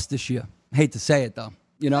a bust this year. I hate to say it though.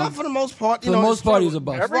 For the most part, for the most part, he was a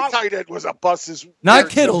bust. Every tight end was a bust. Not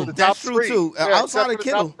Kittle. That's true too. Outside of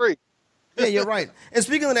Kittle. Yeah, you're right. And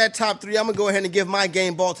speaking of that top 3, I'm going to go ahead and give my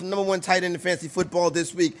game ball to the number 1 tight end in fantasy football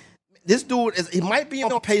this week. This dude, he might be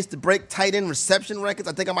on pace to break tight end reception records.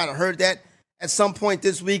 I think I might have heard that at some point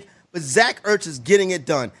this week. But Zach Ertz is getting it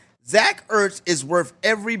done. Zach Ertz is worth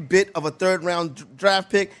every bit of a third-round draft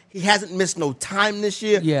pick. He hasn't missed no time this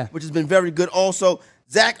year, which has been very good also.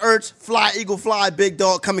 Zach Ertz, fly, eagle, fly, big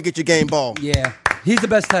dog, come and get your game ball. Yeah, he's the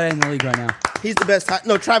best tight end in the league right now. He's the best tight.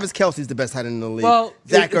 No, Travis Kelce's the best tight end in the league. Well,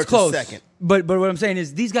 Zach it's Ertz close. is second. But what I'm saying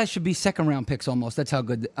is these guys should be second-round picks almost. That's how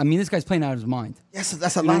good. I mean, this guy's playing out of his mind. Yes,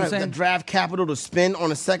 that's a You know lot what of I'm saying? draft capital to spend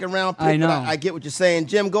on a second-round pick. I know. But I get what you're saying.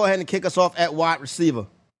 Jim, go ahead and kick us off at wide receiver.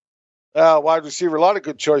 Wide receiver, a lot of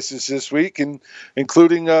good choices this week, and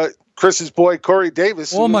including Chris's boy Corey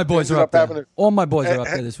Davis. All who my boys ended are up there. having All my boys are up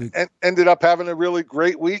there this week. And ended up having a really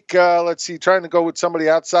great week. Let's see, trying to go with somebody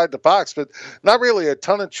outside the box, but not really a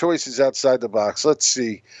ton of choices outside the box. Let's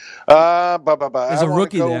see. There's a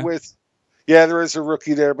rookie there. Yeah, there is a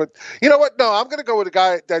rookie there. But you know what? No, I'm going to go with a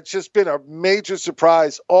guy that's just been a major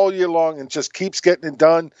surprise all year long and just keeps getting it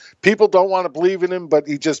done. People don't want to believe in him, but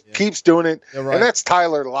he just keeps doing it. Right. And that's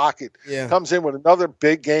Tyler Lockett. Yeah. Comes in with another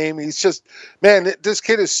big game. He's just, man, this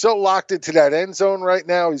kid is so locked into that end zone right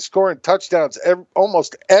now. He's scoring touchdowns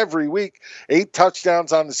almost every week. 8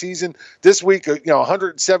 touchdowns on the season. This week,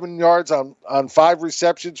 107 yards on 5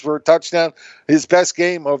 receptions for a touchdown. His best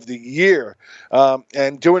game of the year.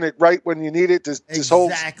 And doing it right when you need it. This whole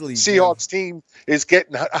Seahawks team is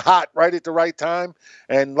getting hot right at the right time,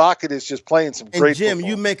 and Lockett is just playing some great Jim, football.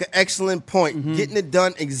 you make an excellent point. Getting it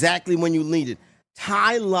done exactly when you need it.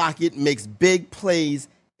 Ty Lockett makes big plays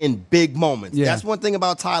in big moments. Yeah. That's one thing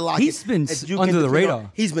about Ty Lockett. He's been that you under can the depend on.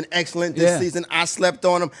 radar. He's been excellent this Yeah. season. I slept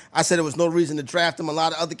on him. I said there was no reason to draft him. A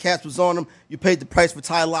lot of other cats was on him. You paid the price for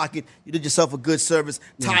Ty Lockett. You did yourself a good service.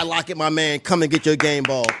 Ty Lockett, my man, come and get your game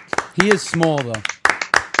ball. He is small though.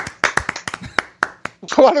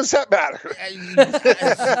 What does that matter?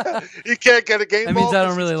 You can't get a game That ball. means I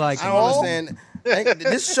don't really like I him. don't understand.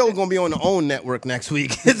 This show is going to be on the OWN network next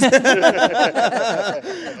week.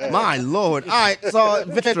 My Lord. All right, so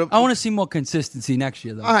Ventura. I want to see more consistency next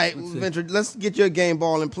year though. All right, Ventura, let's get your game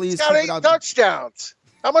ball and please He's got keep 8 it out. touchdowns.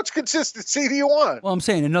 How much consistency do you want? Well, I'm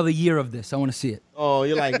saying another year of this. I want to see it. Oh,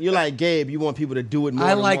 you're like Gabe. You want people to do it more I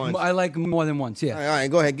than like once. I like more than once. Yeah. All right,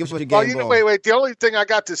 go ahead. Give us your Well, game ball. wait. The only thing I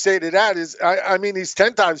got to say to that is, I mean, he's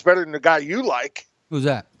 10 times better than the guy you like, Who's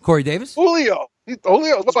that? Corey Davis? Julio.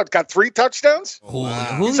 Julio, got 3 touchdowns? Julio.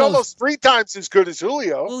 He's Julio's, almost 3 times as good as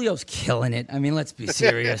Julio. Julio's killing it. I mean, let's be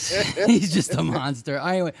serious. He's just a monster.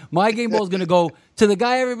 Anyway, my game ball is going to go to the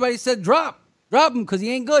guy everybody said drop. Drop him because he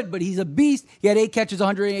ain't good, but he's a beast. He had 8 catches,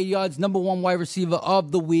 180 yards, number 1 wide receiver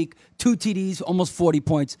of the week, 2 TDs, almost 40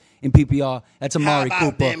 points in PPR. That's Amari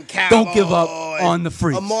Cooper. Don't give up on the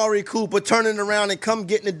freaks. Amari Cooper turning around and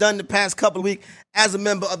getting it done the past couple of weeks as a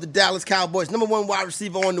member of the Dallas Cowboys. Number 1 wide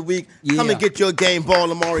receiver on the week. Come and get your game ball,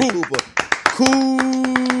 Amari Cooper. Cool.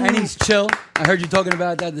 And he's chill. I heard you talking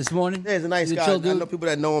about that this morning. Yeah, he's a nice guy. Chill I dude. know people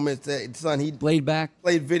that know him. It's son. He laid back.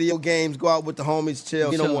 Played video games, go out with the homies,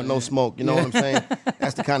 chill. He don't want no smoke. You know what I'm saying?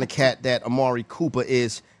 That's the kind of cat that Amari Cooper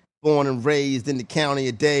is. Born and raised in the county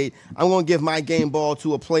of Dade. I'm going to give my game ball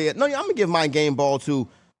to a player. No, I'm going to give my game ball to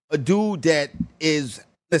a dude that is,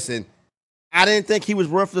 listen, I didn't think he was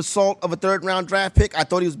worth the salt of a 3rd-round draft pick. I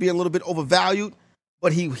thought he was being a little bit overvalued,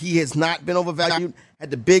 but he has not been overvalued. Had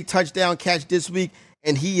the big touchdown catch this week,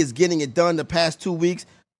 and he is getting it done the past 2 weeks.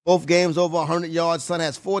 Both games over 100 yards. Son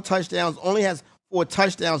has 4 touchdowns, only has 4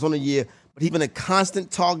 touchdowns on the year, but he's been a constant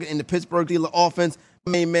target in the Pittsburgh Steelers offense.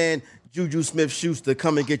 Main man, Juju Smith-Schuster,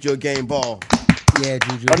 come and get your game ball. Yeah,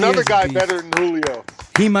 Juju. Another guy better than Julio.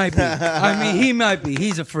 He might be. I mean, he might be.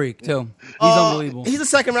 He's a freak, too. He's unbelievable. He's a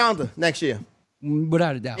 2nd-rounder next year.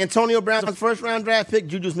 Without a doubt. Antonio Brown's 1st-round draft pick.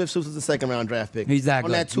 Juju Smith-Schuster's a 2nd-round draft pick. He's that on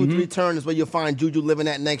good. that 2-3 turn is where you'll find Juju living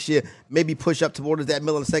at next year. Maybe push up towards that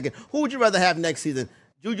middle of the second. Who would you rather have next season,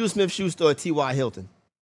 Juju Smith-Schuster or T.Y. Hilton?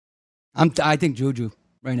 I think Juju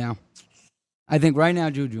right now. I think right now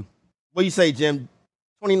Juju. What do you say, Jim?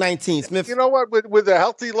 2019, Smith. You know what? With a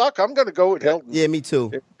healthy Luck, I'm going to go with Hilton. Yeah, me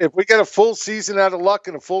too. If we get a full season out of Luck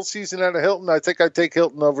and a full season out of Hilton, I think I'd take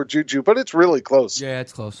Hilton over Juju, but it's really close. Yeah,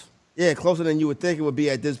 it's close. Yeah, closer than you would think it would be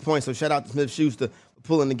at this point. So shout out to Smith-Schuster for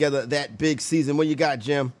pulling together that big season. What you got,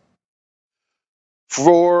 Jim?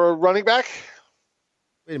 For running back?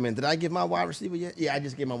 Wait a minute. Did I give my wide receiver yet? Yeah, I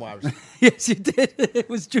just gave my wide receiver. Yes, you did. It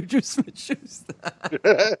was Juju Smith-Schuster.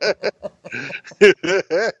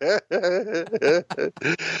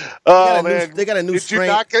 Oh, man. They got a new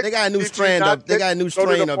strain. They got a new strand up. They got a new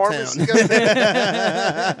strain uptown.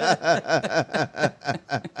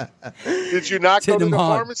 Did you not go to the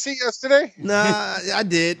pharmacy yesterday? Nah, I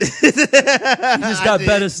did. You just got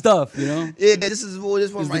better stuff, you know? Yeah, this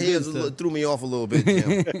one right here threw me off a little bit,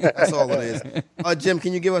 Jim. That's all it is. Jim,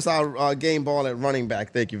 can you give us our game ball at running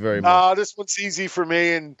back? Thank you very much. This one's easy for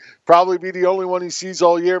me, and probably be the only one he sees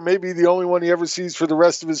all year. Maybe the only one he ever sees for the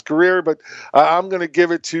rest of his career. But I'm going to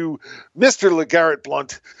give it to Mr. LeGarrette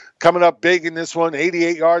Blount, coming up big in this one.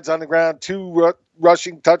 88 yards on the ground, 2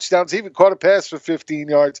 rushing touchdowns. He even caught a pass for 15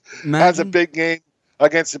 yards. Has a big game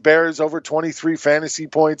against the Bears, over 23 fantasy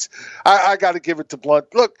points. I got to give it to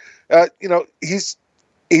Blount. Look,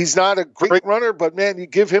 He's not a great runner, but, man, you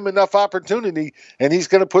give him enough opportunity, and he's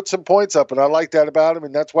going to put some points up, and I like that about him,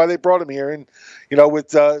 and that's why they brought him here. And, with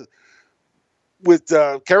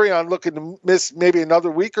Kerryon looking to miss maybe another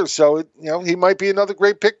week or so, he might be another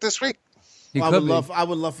great pick this week. I would love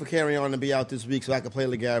for Kerryon to be out this week so I could play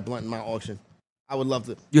LeGarrette Blount in my auction. I would love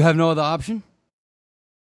to. You have no other option?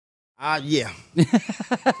 Yeah. It's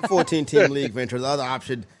a 14-team league, Venture. The other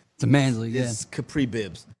option it's a man's league, is Capri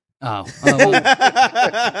Bibbs. Oh, well,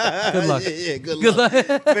 good luck. Yeah, good luck.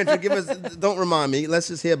 Venture, don't remind me. Let's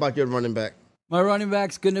just hear about your running back. My running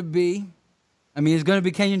back's going to be, it's going to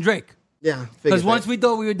be Kenyon Drake. Yeah. Because once we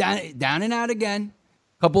thought we were down and out again,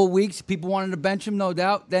 a couple of weeks, people wanted to bench him, no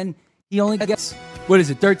doubt. Then he only gets,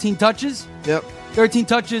 13 touches? Yep. 13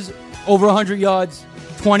 touches, over 100 yards,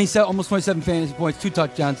 almost 27 fantasy points, 2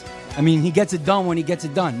 touchdowns. He gets it done when he gets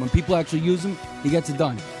it done. When people actually use him, he gets it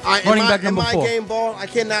done. Running back number 4. Game ball, I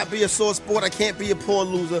cannot be a sore sport. I can't be a poor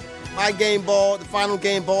loser. My game ball, the final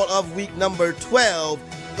game ball of week number 12,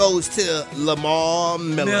 goes to Lamar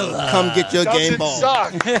Miller. Come get your game ball.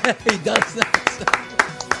 He does not.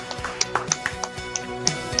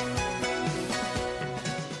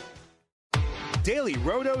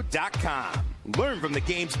 DailyRoto.com. Learn from the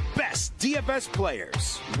game's best DFS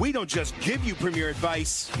players. We don't just give you premier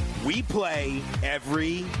advice, we play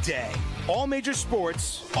every day. All major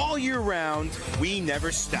sports, all year round, we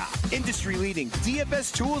never stop. Industry-leading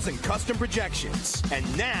DFS tools and custom projections. And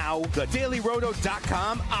now, the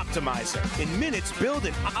DailyRoto.com Optimizer. In minutes, build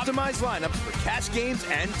and optimize lineups for cash games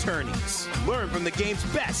and tourneys. Learn from the game's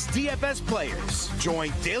best DFS players.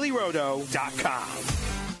 Join DailyRoto.com.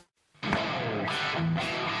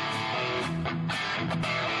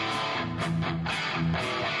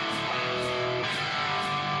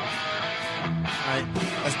 All right,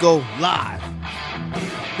 let's go live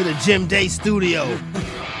to the Jim Day studio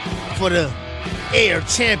for the Air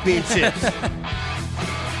Championships.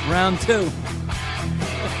 Round 2.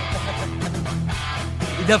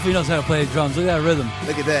 He definitely knows how to play the drums. Look at that rhythm.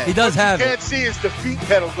 Look at that. He does have it. You can't see his defeat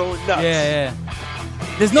pedal going nuts. Yeah.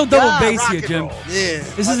 There's no double bass here, Jim. Roll. Yeah.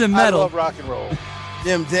 This isn't metal. I love rock and roll.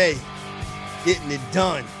 Jim Day, getting it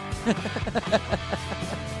done.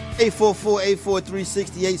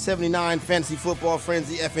 844-843-6879, Fantasy Football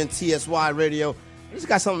Frenzy, FNTSY Radio. I just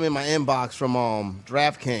got something in my inbox from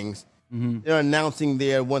DraftKings. Mm-hmm. They're announcing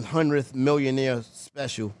their 100th millionaire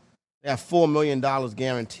special. They have $4 million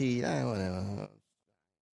guaranteed. Whatever.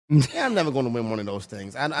 Yeah, I'm never going to win one of those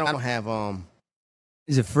things. I don't have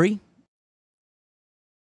Is it free?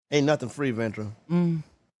 Ain't nothing free, Ventra.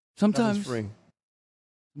 Sometimes. Nothing's free.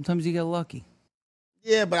 Sometimes you get lucky.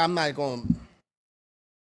 Yeah, but I'm not going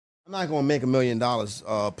to make $1 million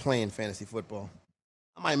playing fantasy football.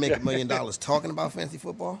 I might make $1 million talking about fantasy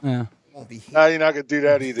football. Yeah. It won't be. No, you're not going to do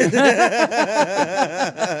that either.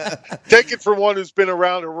 Take it from one who's been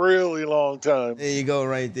around a really long time. There you go,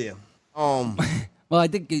 right there. Well, I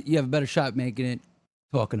think you have a better shot making it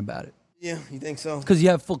talking about it. Yeah, you think so? Because you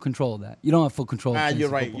have full control of that. You don't have full control. Of You're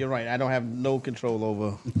right. football. You're right. I don't have no control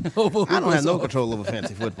over. I don't have no control over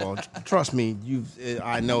fantasy football. Trust me.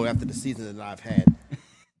 I know after the season that I've had.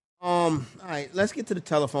 All right, let's get to the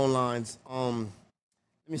telephone lines. Let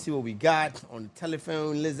me see what we got on the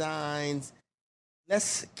telephone lines.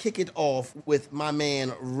 Let's kick it off with my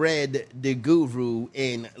man Red the Guru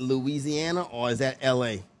in Louisiana, or is that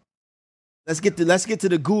L.A.? Let's get to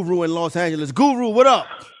the Guru in Los Angeles. Guru, what up?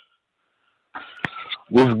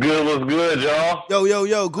 What's good, y'all?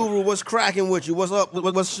 Yo, Guru, what's cracking with you? What's up?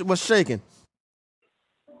 What's shaking?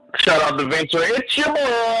 Shout out to Venture. It's your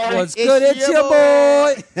boy. What's good? It's your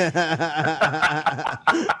boy.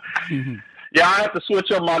 Yeah, I have to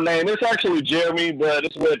switch up my name. It's actually Jeremy, but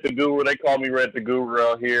it's Red the Guru. They call me Red the Guru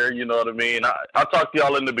out here. You know what I mean? I talked to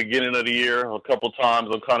y'all in the beginning of the year a couple times.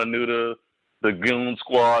 I'm kind of new to the Goon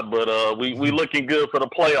Squad, but we looking good for the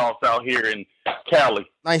playoffs out here in Cali.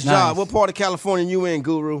 Nice job. What part of California you in,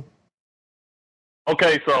 Guru?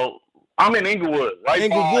 Okay, so I'm in Inglewood. Right.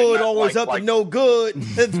 Inglewood always up to no good.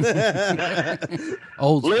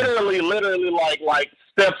 Literally like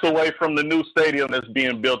steps away from the new stadium that's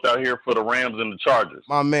being built out here for the Rams and the Chargers.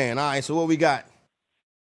 My man. All right, so what we got?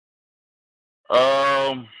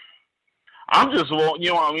 I I'm just, you know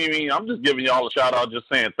what I mean? I'm just giving y'all a shout out, just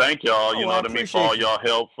saying thank y'all. You know what I mean, for all y'all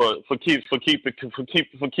help, for keeping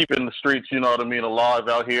the streets. You know what I mean, alive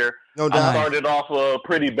out here. No doubt. I started off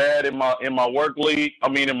pretty bad in my work league. I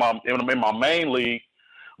mean, in my main league,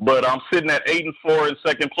 but I'm sitting at 8-4 in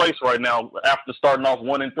second place right now after starting off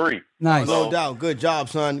 1-3. Nice. No doubt. Good job,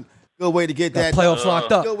 son. Good way to get that. Playoffs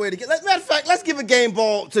locked up. Good way to get. Matter of fact, let's give a game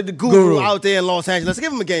ball to the guru out there in Los Angeles. Let's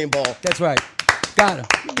give him a game ball. That's right. Got him.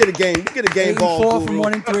 You get a game ball. 4 from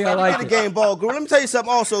 1-3. I like Get a it. game ball, guru. Let me tell you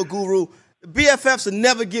something also, guru. The BFFs will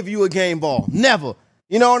never give you a game ball. Never.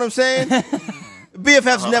 You know what I'm saying?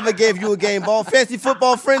 BFFs never gave you a game ball. Fantasy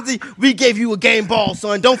Football Frenzy, we gave you a game ball,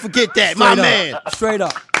 son. Don't forget that, my man. Straight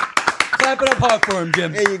up. Clap it up hard for him,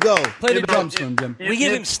 Jim. There you go. Play the drums for him, Jim. We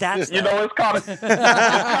give him stats. You know, it's kind of.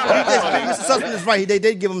 Mr. Sussman is right. They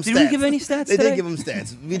did give him stats. Did we give any stats They today? did give him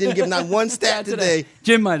stats. We didn't give not one stat today.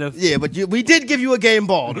 Jim might have. Yeah, but we did give you a game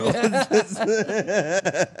ball, though.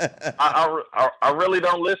 I really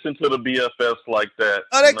don't listen to the BFFs like that.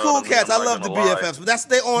 Oh, they're You know cool what I mean? cats. I I'm love not the gonna lie. BFFs, but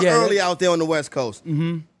they on early out there on the West Coast.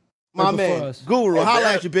 Mm-hmm. My Right before man, us. Guru, Oh, holla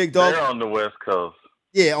they're- at you, big dog. They're on the West Coast.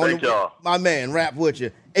 Yeah, on Thank y'all. my man, rap with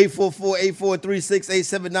you.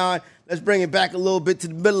 844-843-6879. Let's bring it back a little bit to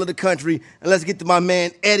the middle of the country, and let's get to my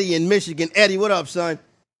man Eddie in Michigan. Eddie, what up, son?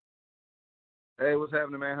 Hey, what's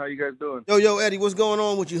happening, man? How you guys doing? Yo, Eddie, what's going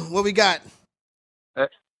on with you? What we got? Hey,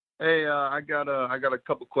 I got a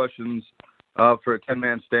couple questions for a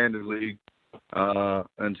 10-man standard league,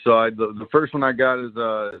 and so the first one I got is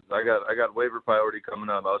I got waiver priority coming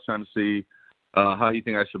up. I was trying to see how you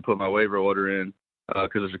think I should put my waiver order in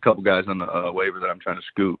because there's a couple guys on the waiver that I'm trying to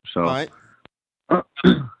scoop. So All right.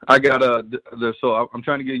 I got so I'm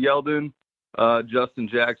trying to get Yeldon, Justin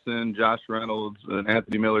Jackson, Josh Reynolds, and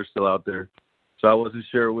Anthony Miller still out there. So I wasn't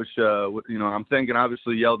sure which I'm thinking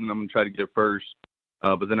obviously Yeldon I'm gonna try to get first.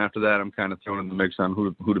 But then after that, I'm kind of throwing in the mix on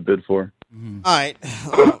who to bid for. All right.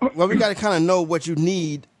 Well, we got to kind of know what you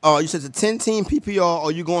need. You said it's a 10-team PPR,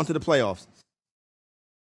 or you going to the playoffs?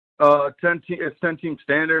 10-team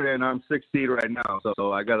standard, and I'm 6th seed right now.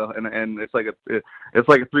 So I got and it's like a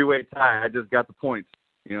 3-way tie. I just got the points.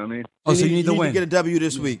 You know what I mean? Oh, so you need to to win. get a W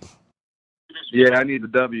this week. Yeah, I need the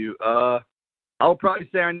W. I'll probably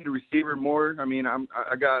say I need a receiver more. I mean, I'll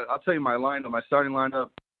tell you my lineup. My starting lineup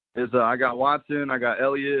is I got Watson, I got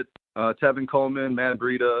Elliott, Tevin Coleman, Matt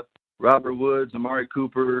Breida, Robert Woods, Amari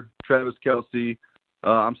Cooper, Travis Kelce.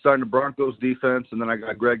 I'm starting the Broncos defense, and then I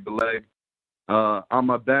got Greg DeLay. On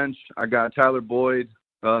my bench, I got Tyler Boyd,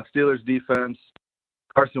 Steelers defense,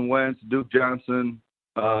 Carson Wentz, Duke Johnson,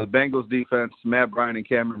 Bengals defense, Matt Bryan, and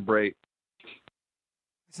Cameron Brate.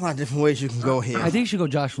 There's a lot of different ways you can go here. I think you should go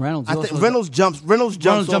Josh Reynolds. I think Reynolds jumps off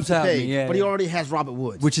jumps the out at page, me, yeah, but he yeah. already has Robert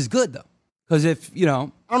Woods. which is good though, because if I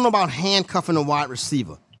don't know about handcuffing a wide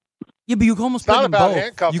receiver. yeah, but you can almost It's play not them about both.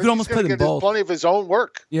 handcuffing. You can almost He's play gonna them get both. plenty of his own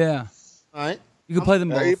work. Yeah, All right. you can play them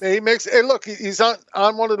both. He makes. Hey, look, he's on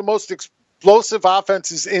one of the most explosive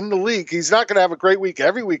offenses in the league. He's not going to have a great week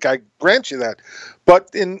every week. I grant you that,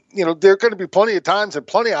 but there are going to be plenty of times and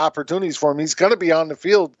plenty of opportunities for him. He's going to be on the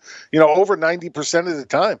field, over 90% of the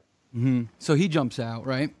time. Mm-hmm. So he jumps out,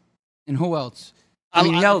 right? And who else?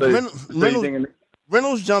 Reynolds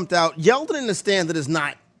jumped out. Yeldon in the standard is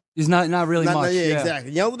not. He's not really much. Yeah,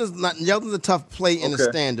 exactly. Yeldon's a tough play in the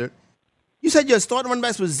standard. You said your starting running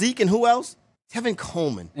backs was Zeke and who else? Tevin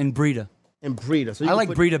Coleman And Breida. So I like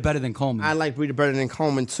Breida better than Coleman. I like Breida better than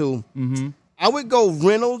Coleman too. Mm-hmm. I would go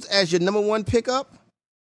Reynolds as your number one pickup.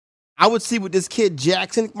 I would see what this kid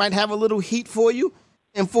Jackson might have a little heat for you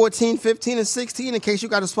in 14, 15, and 16 in case you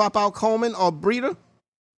got to swap out Coleman or Breida.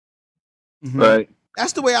 Mm-hmm. Right.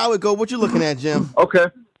 That's the way I would go. What you looking at, Jim? Okay.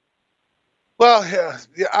 Well, yeah,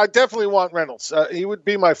 I definitely want Reynolds. He would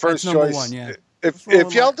be my first That's number choice. one, yeah. If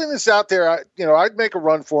Yeldon is out there, I'd make a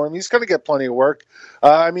run for him. He's going to get plenty of work.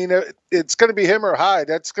 It's going to be him or Hyde.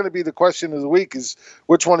 That's going to be the question of the week: is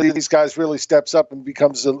which one of these guys really steps up and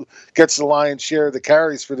gets the lion's share of the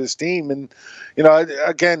carries for this team. And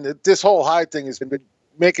again, this whole Hyde thing has been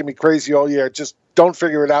making me crazy all year. Just don't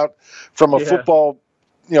figure it out from a football,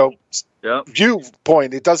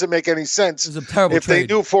 viewpoint. It doesn't make any sense. It was a terrible if trade.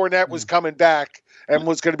 they knew Fournette was coming back and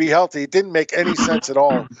was going to be healthy. It didn't make any sense at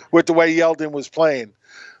all with the way Yeldon was playing.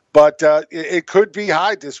 But it could be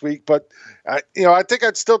Hyde this week. But, I think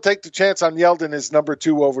I'd still take the chance on Yeldon as number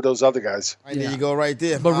 2 over those other guys. Right, there you go, right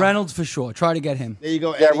there. But Reynolds for sure. Try to get him. There you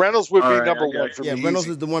go, Yeah, Eddie. Reynolds would be All right, number I got 1 it. for Yeah, me. Reynolds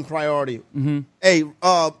easy. is the one priority. Mm-hmm. Hey,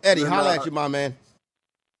 Eddie, holla at you, my man.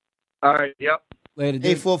 All right. Yep. Later,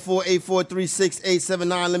 dude.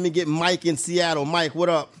 844-843-6879. Let me get Mike in Seattle. Mike, what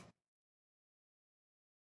up?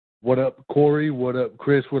 What up, Corey? What up,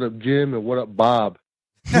 Chris? What up, Jim? And what up, Bob?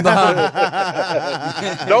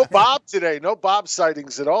 No Bob today. No Bob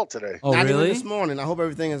sightings at all today. Oh, Not really? even this morning. I hope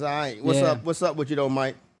everything is all right. What's Yeah. up? What's up with you though,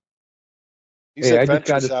 Mike? He's Hey, at I just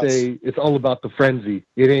got to Venture's house. say, it's all about the frenzy.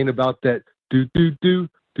 It ain't about that do do do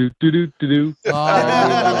do do do do do. Those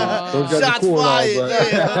guys are Shots cool and all,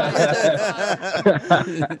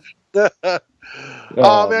 fired. but-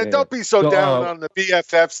 Oh, man, don't be so down on the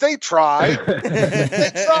BFFs. They try.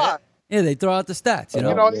 They try. Yeah, they throw out the stats. You know.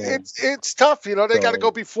 You know, it's tough. You know, they got to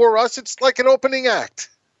go before us. It's like an opening act.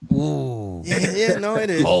 Ooh. Yeah, no, it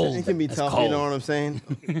is. Cold. It can be tough. You know what I'm saying?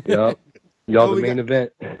 Yep. Y'all What the we main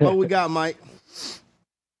event. What we got, Mike?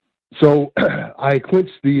 So I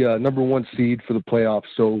clinched the number 1 seed for the playoffs,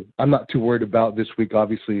 so I'm not too worried about this week,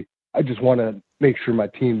 obviously. I just want to make sure my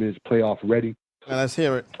team is playoff ready. Now, let's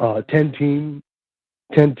hear it. 10-team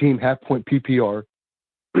half-point PPR.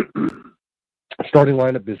 Starting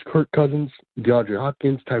lineup is Kirk Cousins, DeAndre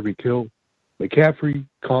Hopkins, Tyreek Hill, McCaffrey,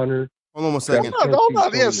 Connor. Hold on a second. Hold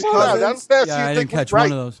on. Yeah, slow down. That's fast. Yeah, I you didn't think catch right.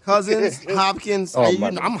 one of those. Cousins, Hopkins. Oh, Hey, my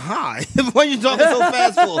I'm high. Why are you talking so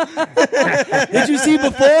fast for? Did you see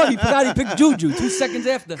before? He forgot he picked Juju 2 seconds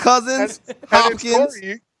after. Cousins, And it's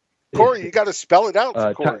Hopkins. Corey, you got to spell it out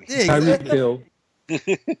for Corey. Yeah, Tyreek exactly. Hill,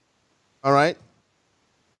 All right.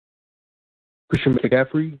 Christian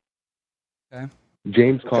McCaffrey, Okay.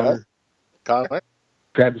 James Conner, Conner.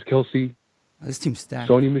 Travis Kelce, This team's stacked.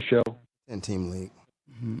 Sony Michelle. 10-team league.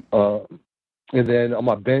 And then on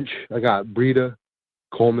my bench, I got Breida,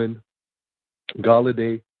 Coleman,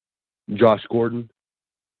 Galladay, Josh Gordon.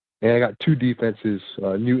 And I got 2 defenses,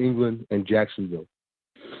 New England and Jacksonville.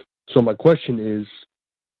 So my question is,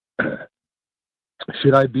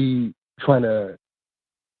 should I be trying to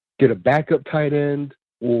get a backup tight end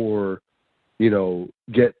or,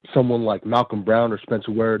 get someone like Malcolm Brown or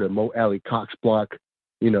Spencer Ware to Mo Alley Cox block,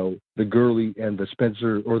 the Gurley and the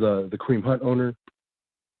Spencer or the Kareem Hunt owner?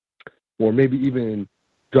 Or maybe even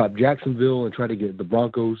drop Jacksonville and try to get the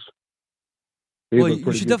Broncos. They Well, look you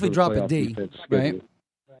pretty should good definitely for drop a playoff D, defense right? schedule.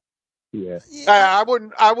 Yeah. I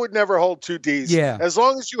would never hold 2 Ds. Yeah. As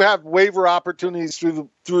long as you have waiver opportunities through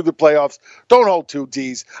the playoffs, don't hold 2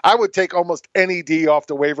 Ds. I would take almost any D off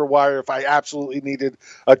the waiver wire if I absolutely needed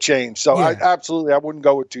a change. So Yeah. I wouldn't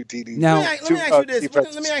go with 2 TDs. Now- Let me ask you this.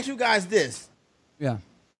 Let me ask you guys this. Yeah.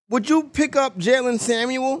 Would you pick up Jalen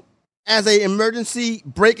Samuel as a emergency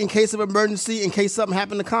break in case of emergency, in case something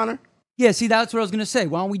happened to Connor? Yeah, see, that's what I was going to say.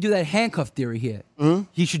 Why don't we do that handcuff theory here? Mm-hmm.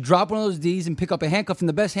 He should drop one of those Ds and pick up a handcuff, and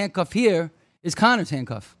the best handcuff here is Connor's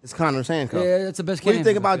handcuff. It's Connor's handcuff. Yeah, that's the best What do you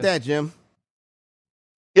think handcuff, about yeah. that, Jim?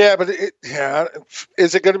 Yeah, but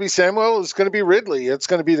is it going to be Samuel? It's going to be Ridley. It's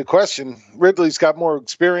going to be the question. Ridley's got more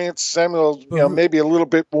experience. Samuel, maybe a little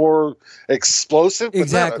bit more explosive, but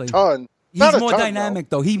Exactly. not a ton. He's Not a more ton, dynamic,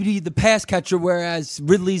 though. He'd be the pass catcher, whereas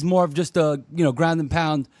Ridley's more of just a ground and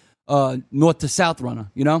pound, north to south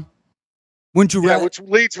runner. Wouldn't you Yeah, rather? which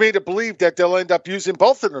leads me to believe that they'll end up using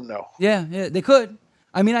both of them, though. Yeah, they could.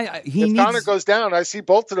 I mean, he If needs. Connor goes down, I see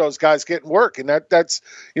both of those guys getting work, and that's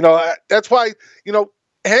why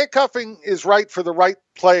handcuffing is right for the right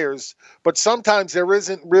players, but sometimes there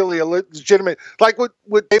isn't really a legitimate, like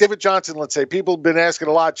with David Johnson. Let's say people have been asking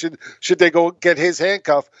a lot, should they go get his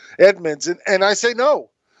handcuff, Edmonds, and I say no.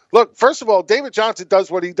 Look, first of all, David Johnson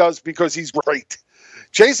does what he does because he's great.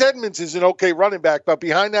 Chase Edmonds is an okay running back, but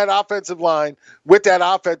behind that offensive line, with that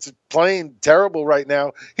offense playing terrible right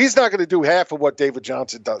now, he's not going to do half of what David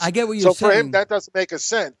Johnson does. I get what you're saying. So for him, saying. that doesn't make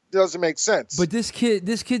sense. Doesn't make sense. But this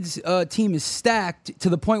kid's team is stacked to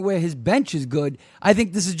the point where his bench is good. I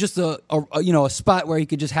think this is just a spot where he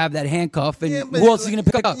could just have that handcuff, and but who else is he going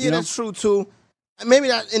to pick up? Yeah, that's true too.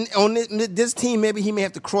 Maybe on this team, maybe he may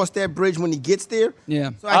have to cross that bridge when he gets there. Yeah.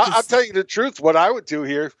 So I'll tell you the truth. What I would do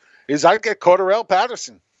here is I'd get Cordarrelle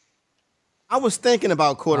Patterson. I was thinking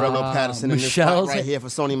about Cordarrelle Patterson in this spot right here for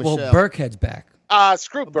Sony Michel. Well, Burkhead's back.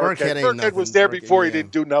 Screw Burkhead Burkhead. ain't Burkhead nothing. was there Burkhead, before he yeah.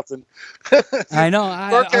 didn't do nothing. I know.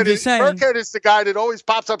 I'm Burkhead just saying. Burkhead is the guy that always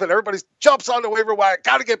pops up and everybody jumps on the waiver wire.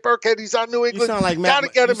 Got to get Burkhead. He's on New You England. sound like Got to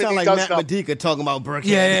get him, you sound and he like does Matt nothing. Medica talking about Burkhead.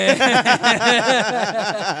 Yeah.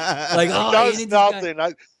 Like, He oh, does he does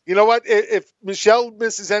nothing. You know what? If Michelle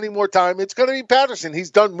misses any more time, it's going to be Patterson.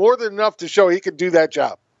 He's done more than enough to show he can do that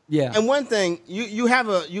job. Yeah. And one thing, you're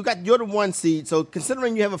the 1 seed, so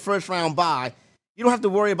considering you have a first round bye, you don't have to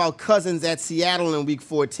worry about Cousins at Seattle in week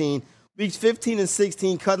 14. Weeks 15 and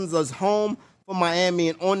 16, Cousins is home for Miami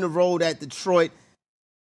and on the road at Detroit.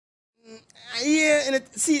 Yeah, and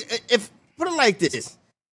if put it like this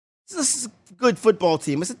is a good football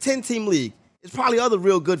team. It's a 10-team league. There's probably other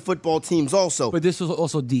real good football teams also. But this was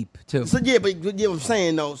also deep too. So yeah, but you know what I'm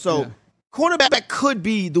saying though. So quarterback could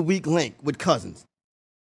be the weak link with Cousins.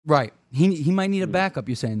 Right. He might need a backup.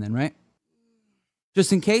 You're saying then, right?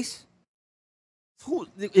 Just in case.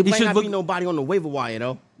 It might not be nobody on the waiver wire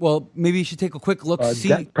though. Well, maybe you should take a quick look. See.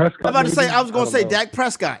 Dak Prescott, I'm about to say. maybe? I was going to don't say know. Dak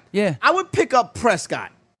Prescott. Yeah. I would pick up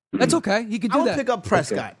Prescott. That's okay. He could do I would that. pick up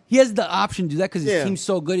Prescott. He has the option to do that because his Yeah. team's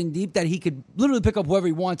so good and deep that he could literally pick up whoever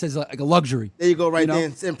he wants as like a luxury. There you go, right You know?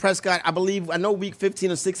 there. And Prescott, I know week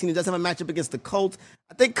 15 or 16, he does have a matchup against the Colts.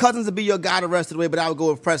 I think Cousins would be your guy the rest of the way, but I would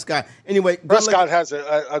go with Prescott. Anyway, Prescott has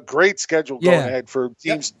a great schedule going Yeah. ahead for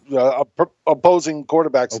teams, opposing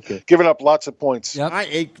quarterbacks, giving up lots of points. Yep. All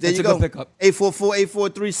right, there That's you a go. good pickup.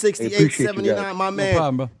 844-843-6879, my man.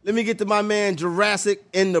 problem, bro. Let me get to my man Jurassic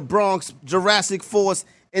in the Bronx, Jurassic Force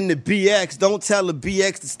in the BX. Don't tell the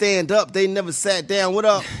BX to stand up. They never sat down. What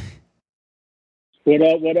up? What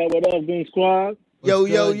up, Goon Squad? Yo,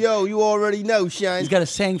 you already know, Shine. He's got a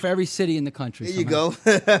saying for every city in the country. There you go.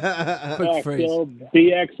 Quick phrase. So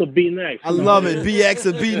BX will be next. I love it. BX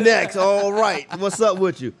will be next. All right. What's up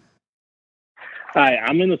with you? Hi,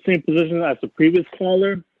 I'm in the same position as the previous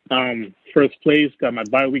caller. First place, got my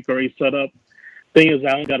bye week already set up. Thing is,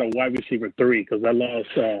 I only got a wide receiver 3 because I lost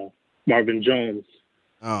Marvin Jones.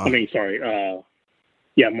 Marvin Jones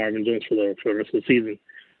for the rest of the season.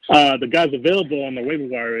 The guys available on the waiver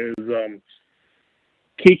wire is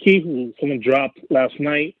Kiki, who someone dropped last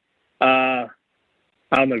night. I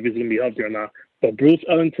don't know if he's going to be healthy or not. But Bruce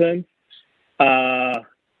Ellington, what's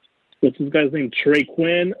this guy's name? Trey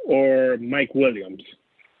Quinn or Mike Williams?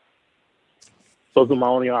 Those are my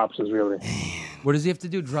only options, really. What does he have to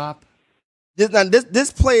do? Drop?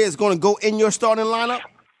 This player is going to go in your starting lineup?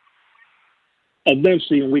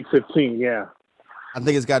 Eventually in week 15, yeah. I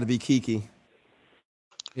think it's got to be Kiki.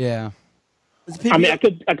 Yeah. I mean, I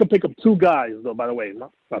could pick up 2 guys, though, by the way.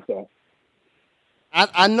 That's all.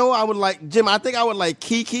 I know I would like, Jim, I think I would like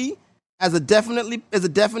Kiki as a definite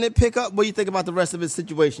pickup. What do you think about the rest of his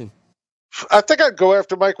situation? I think I'd go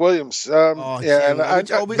after Mike Williams. Jim, and are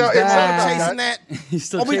we chasing that? He's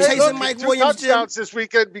still Are we chasing. chasing Mike two Williams, Jim? touchdowns this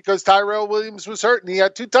weekend because Tyrell Williams was hurt, and he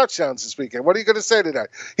had 2 touchdowns this weekend. What are you going to say to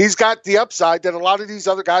that? He's got the upside that a lot of these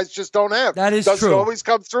other guys just don't have. That is Does true. it always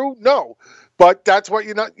come through? No. But that's what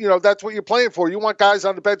that's what you're playing for. You want guys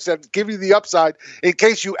on the bench that give you the upside in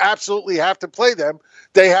case you absolutely have to play them.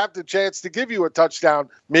 They have the chance to give you a touchdown,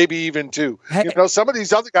 maybe even 2. Hey. Some of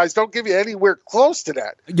these other guys don't give you anywhere close to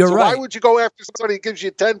that. You're so right. Why would you go after somebody who gives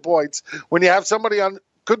you 10 points when you have somebody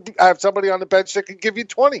could have somebody on the bench that can give you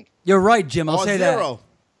 20? You're right, Jim. I'll Or say 0.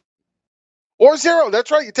 Or 0.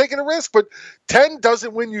 That's right. You're taking a risk, but 10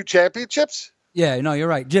 doesn't win you championships. that. Yeah, no, you're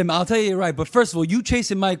right. Jim, I'll tell you you're right. But first of all, you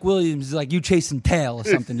chasing Mike Williams is like you chasing tail or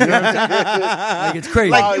something. You know what I'm saying? Like, it's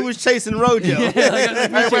crazy. Like he was chasing Rojo. Yeah,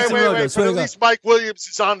 like, Wait. But at least Mike Williams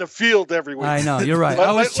is on the field every week. I know, you're right.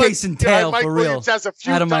 I was chasing tail Mike for real. Williams has a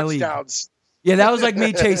few out of my league. touchdowns. Yeah, that was like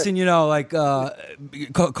me chasing,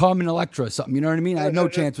 Carmen Electra or something. You know what I mean? I had no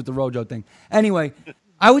chance with the Rojo thing. Anyway,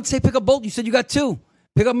 I would say pick up both. You said you got 2.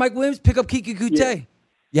 Pick up Mike Williams, pick up Kiki Kute. Yeah.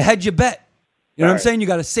 You had your bet. You know what I'm right. saying? You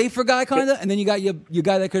got a safer guy, kind of, and then you got your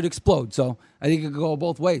guy that could explode. So I think it could go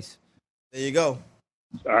both ways. There you go.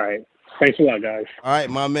 All right. Thanks a lot, guys. All right,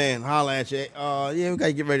 my man. Holla at you. We got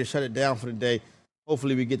to get ready to shut it down for the day.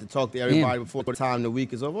 Hopefully we get to talk to everybody before the time the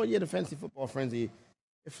week is over. Oh, yeah, the Fantasy Football Frenzy,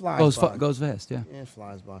 it flies by. Goes fast, yeah. Yeah, it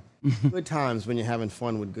flies by. Good times when you're having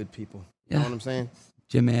fun with good people. You know what I'm saying?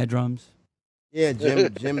 Jim Air Drums. Yeah,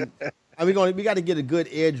 Jim. We got to get a good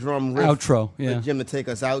eardrum riff Outro, yeah. for Jim to take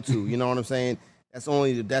us out to. You know what I'm saying? That's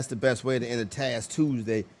the best way to end a Taz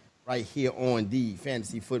Tuesday right here on the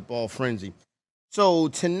Fantasy Football Frenzy. So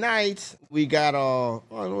tonight we got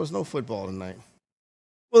there's no football tonight.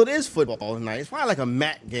 Well, it is football tonight. It's probably like a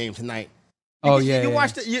MAC game tonight. Oh, you yeah.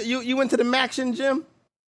 watched it? You went to the MACtion, Jim?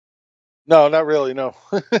 No, not really. No.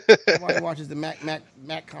 Nobody watches the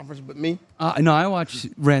MAC conference but me. No, I watch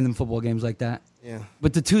random football games like that. Yeah.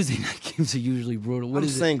 But the Tuesday night games are usually brutal. I'm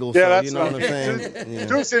single, Yeah, so that's you know what I'm saying. Yeah.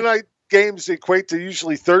 Tuesday night games equate to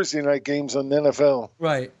usually Thursday night games on the NFL.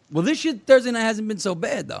 Right. Well, this year Thursday night hasn't been so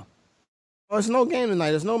bad though. Oh, there's no game tonight.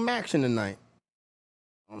 There's no MACtion tonight.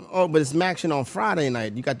 Oh, but it's MACtion on Friday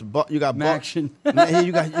night. You got MACtion.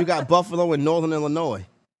 you got Buffalo and Northern Illinois.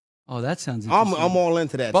 Oh, that sounds interesting. I'm all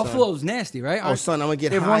into that. Buffalo's son. nasty, right? Oh, son, I'm gonna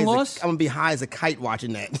get They've high. won I'm loss? gonna be high as a kite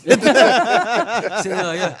watching that.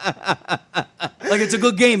 Yeah. Like it's a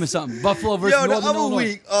good game or something. Buffalo versus Yo, the Northern other Illinois.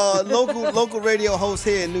 week, local radio host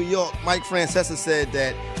here in New York, Mike Francesa, said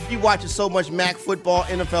that he watches so much MAC football,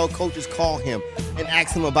 NFL coaches call him and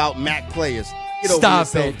ask him about MAC players. Get over Stop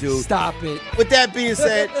yourself, it, dude. Stop it. With that being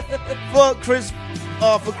said, for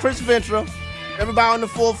Chris Ventura, everybody on the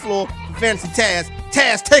 4th floor, Fancy Taz,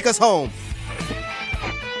 take us home.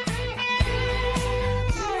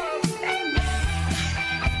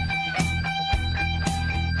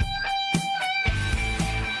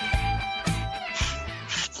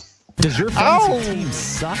 Does your fantasy team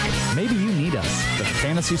suck? Maybe you need us, the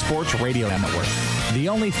Fantasy Sports Radio Network, the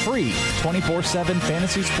only free 24/7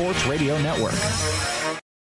 fantasy sports radio network.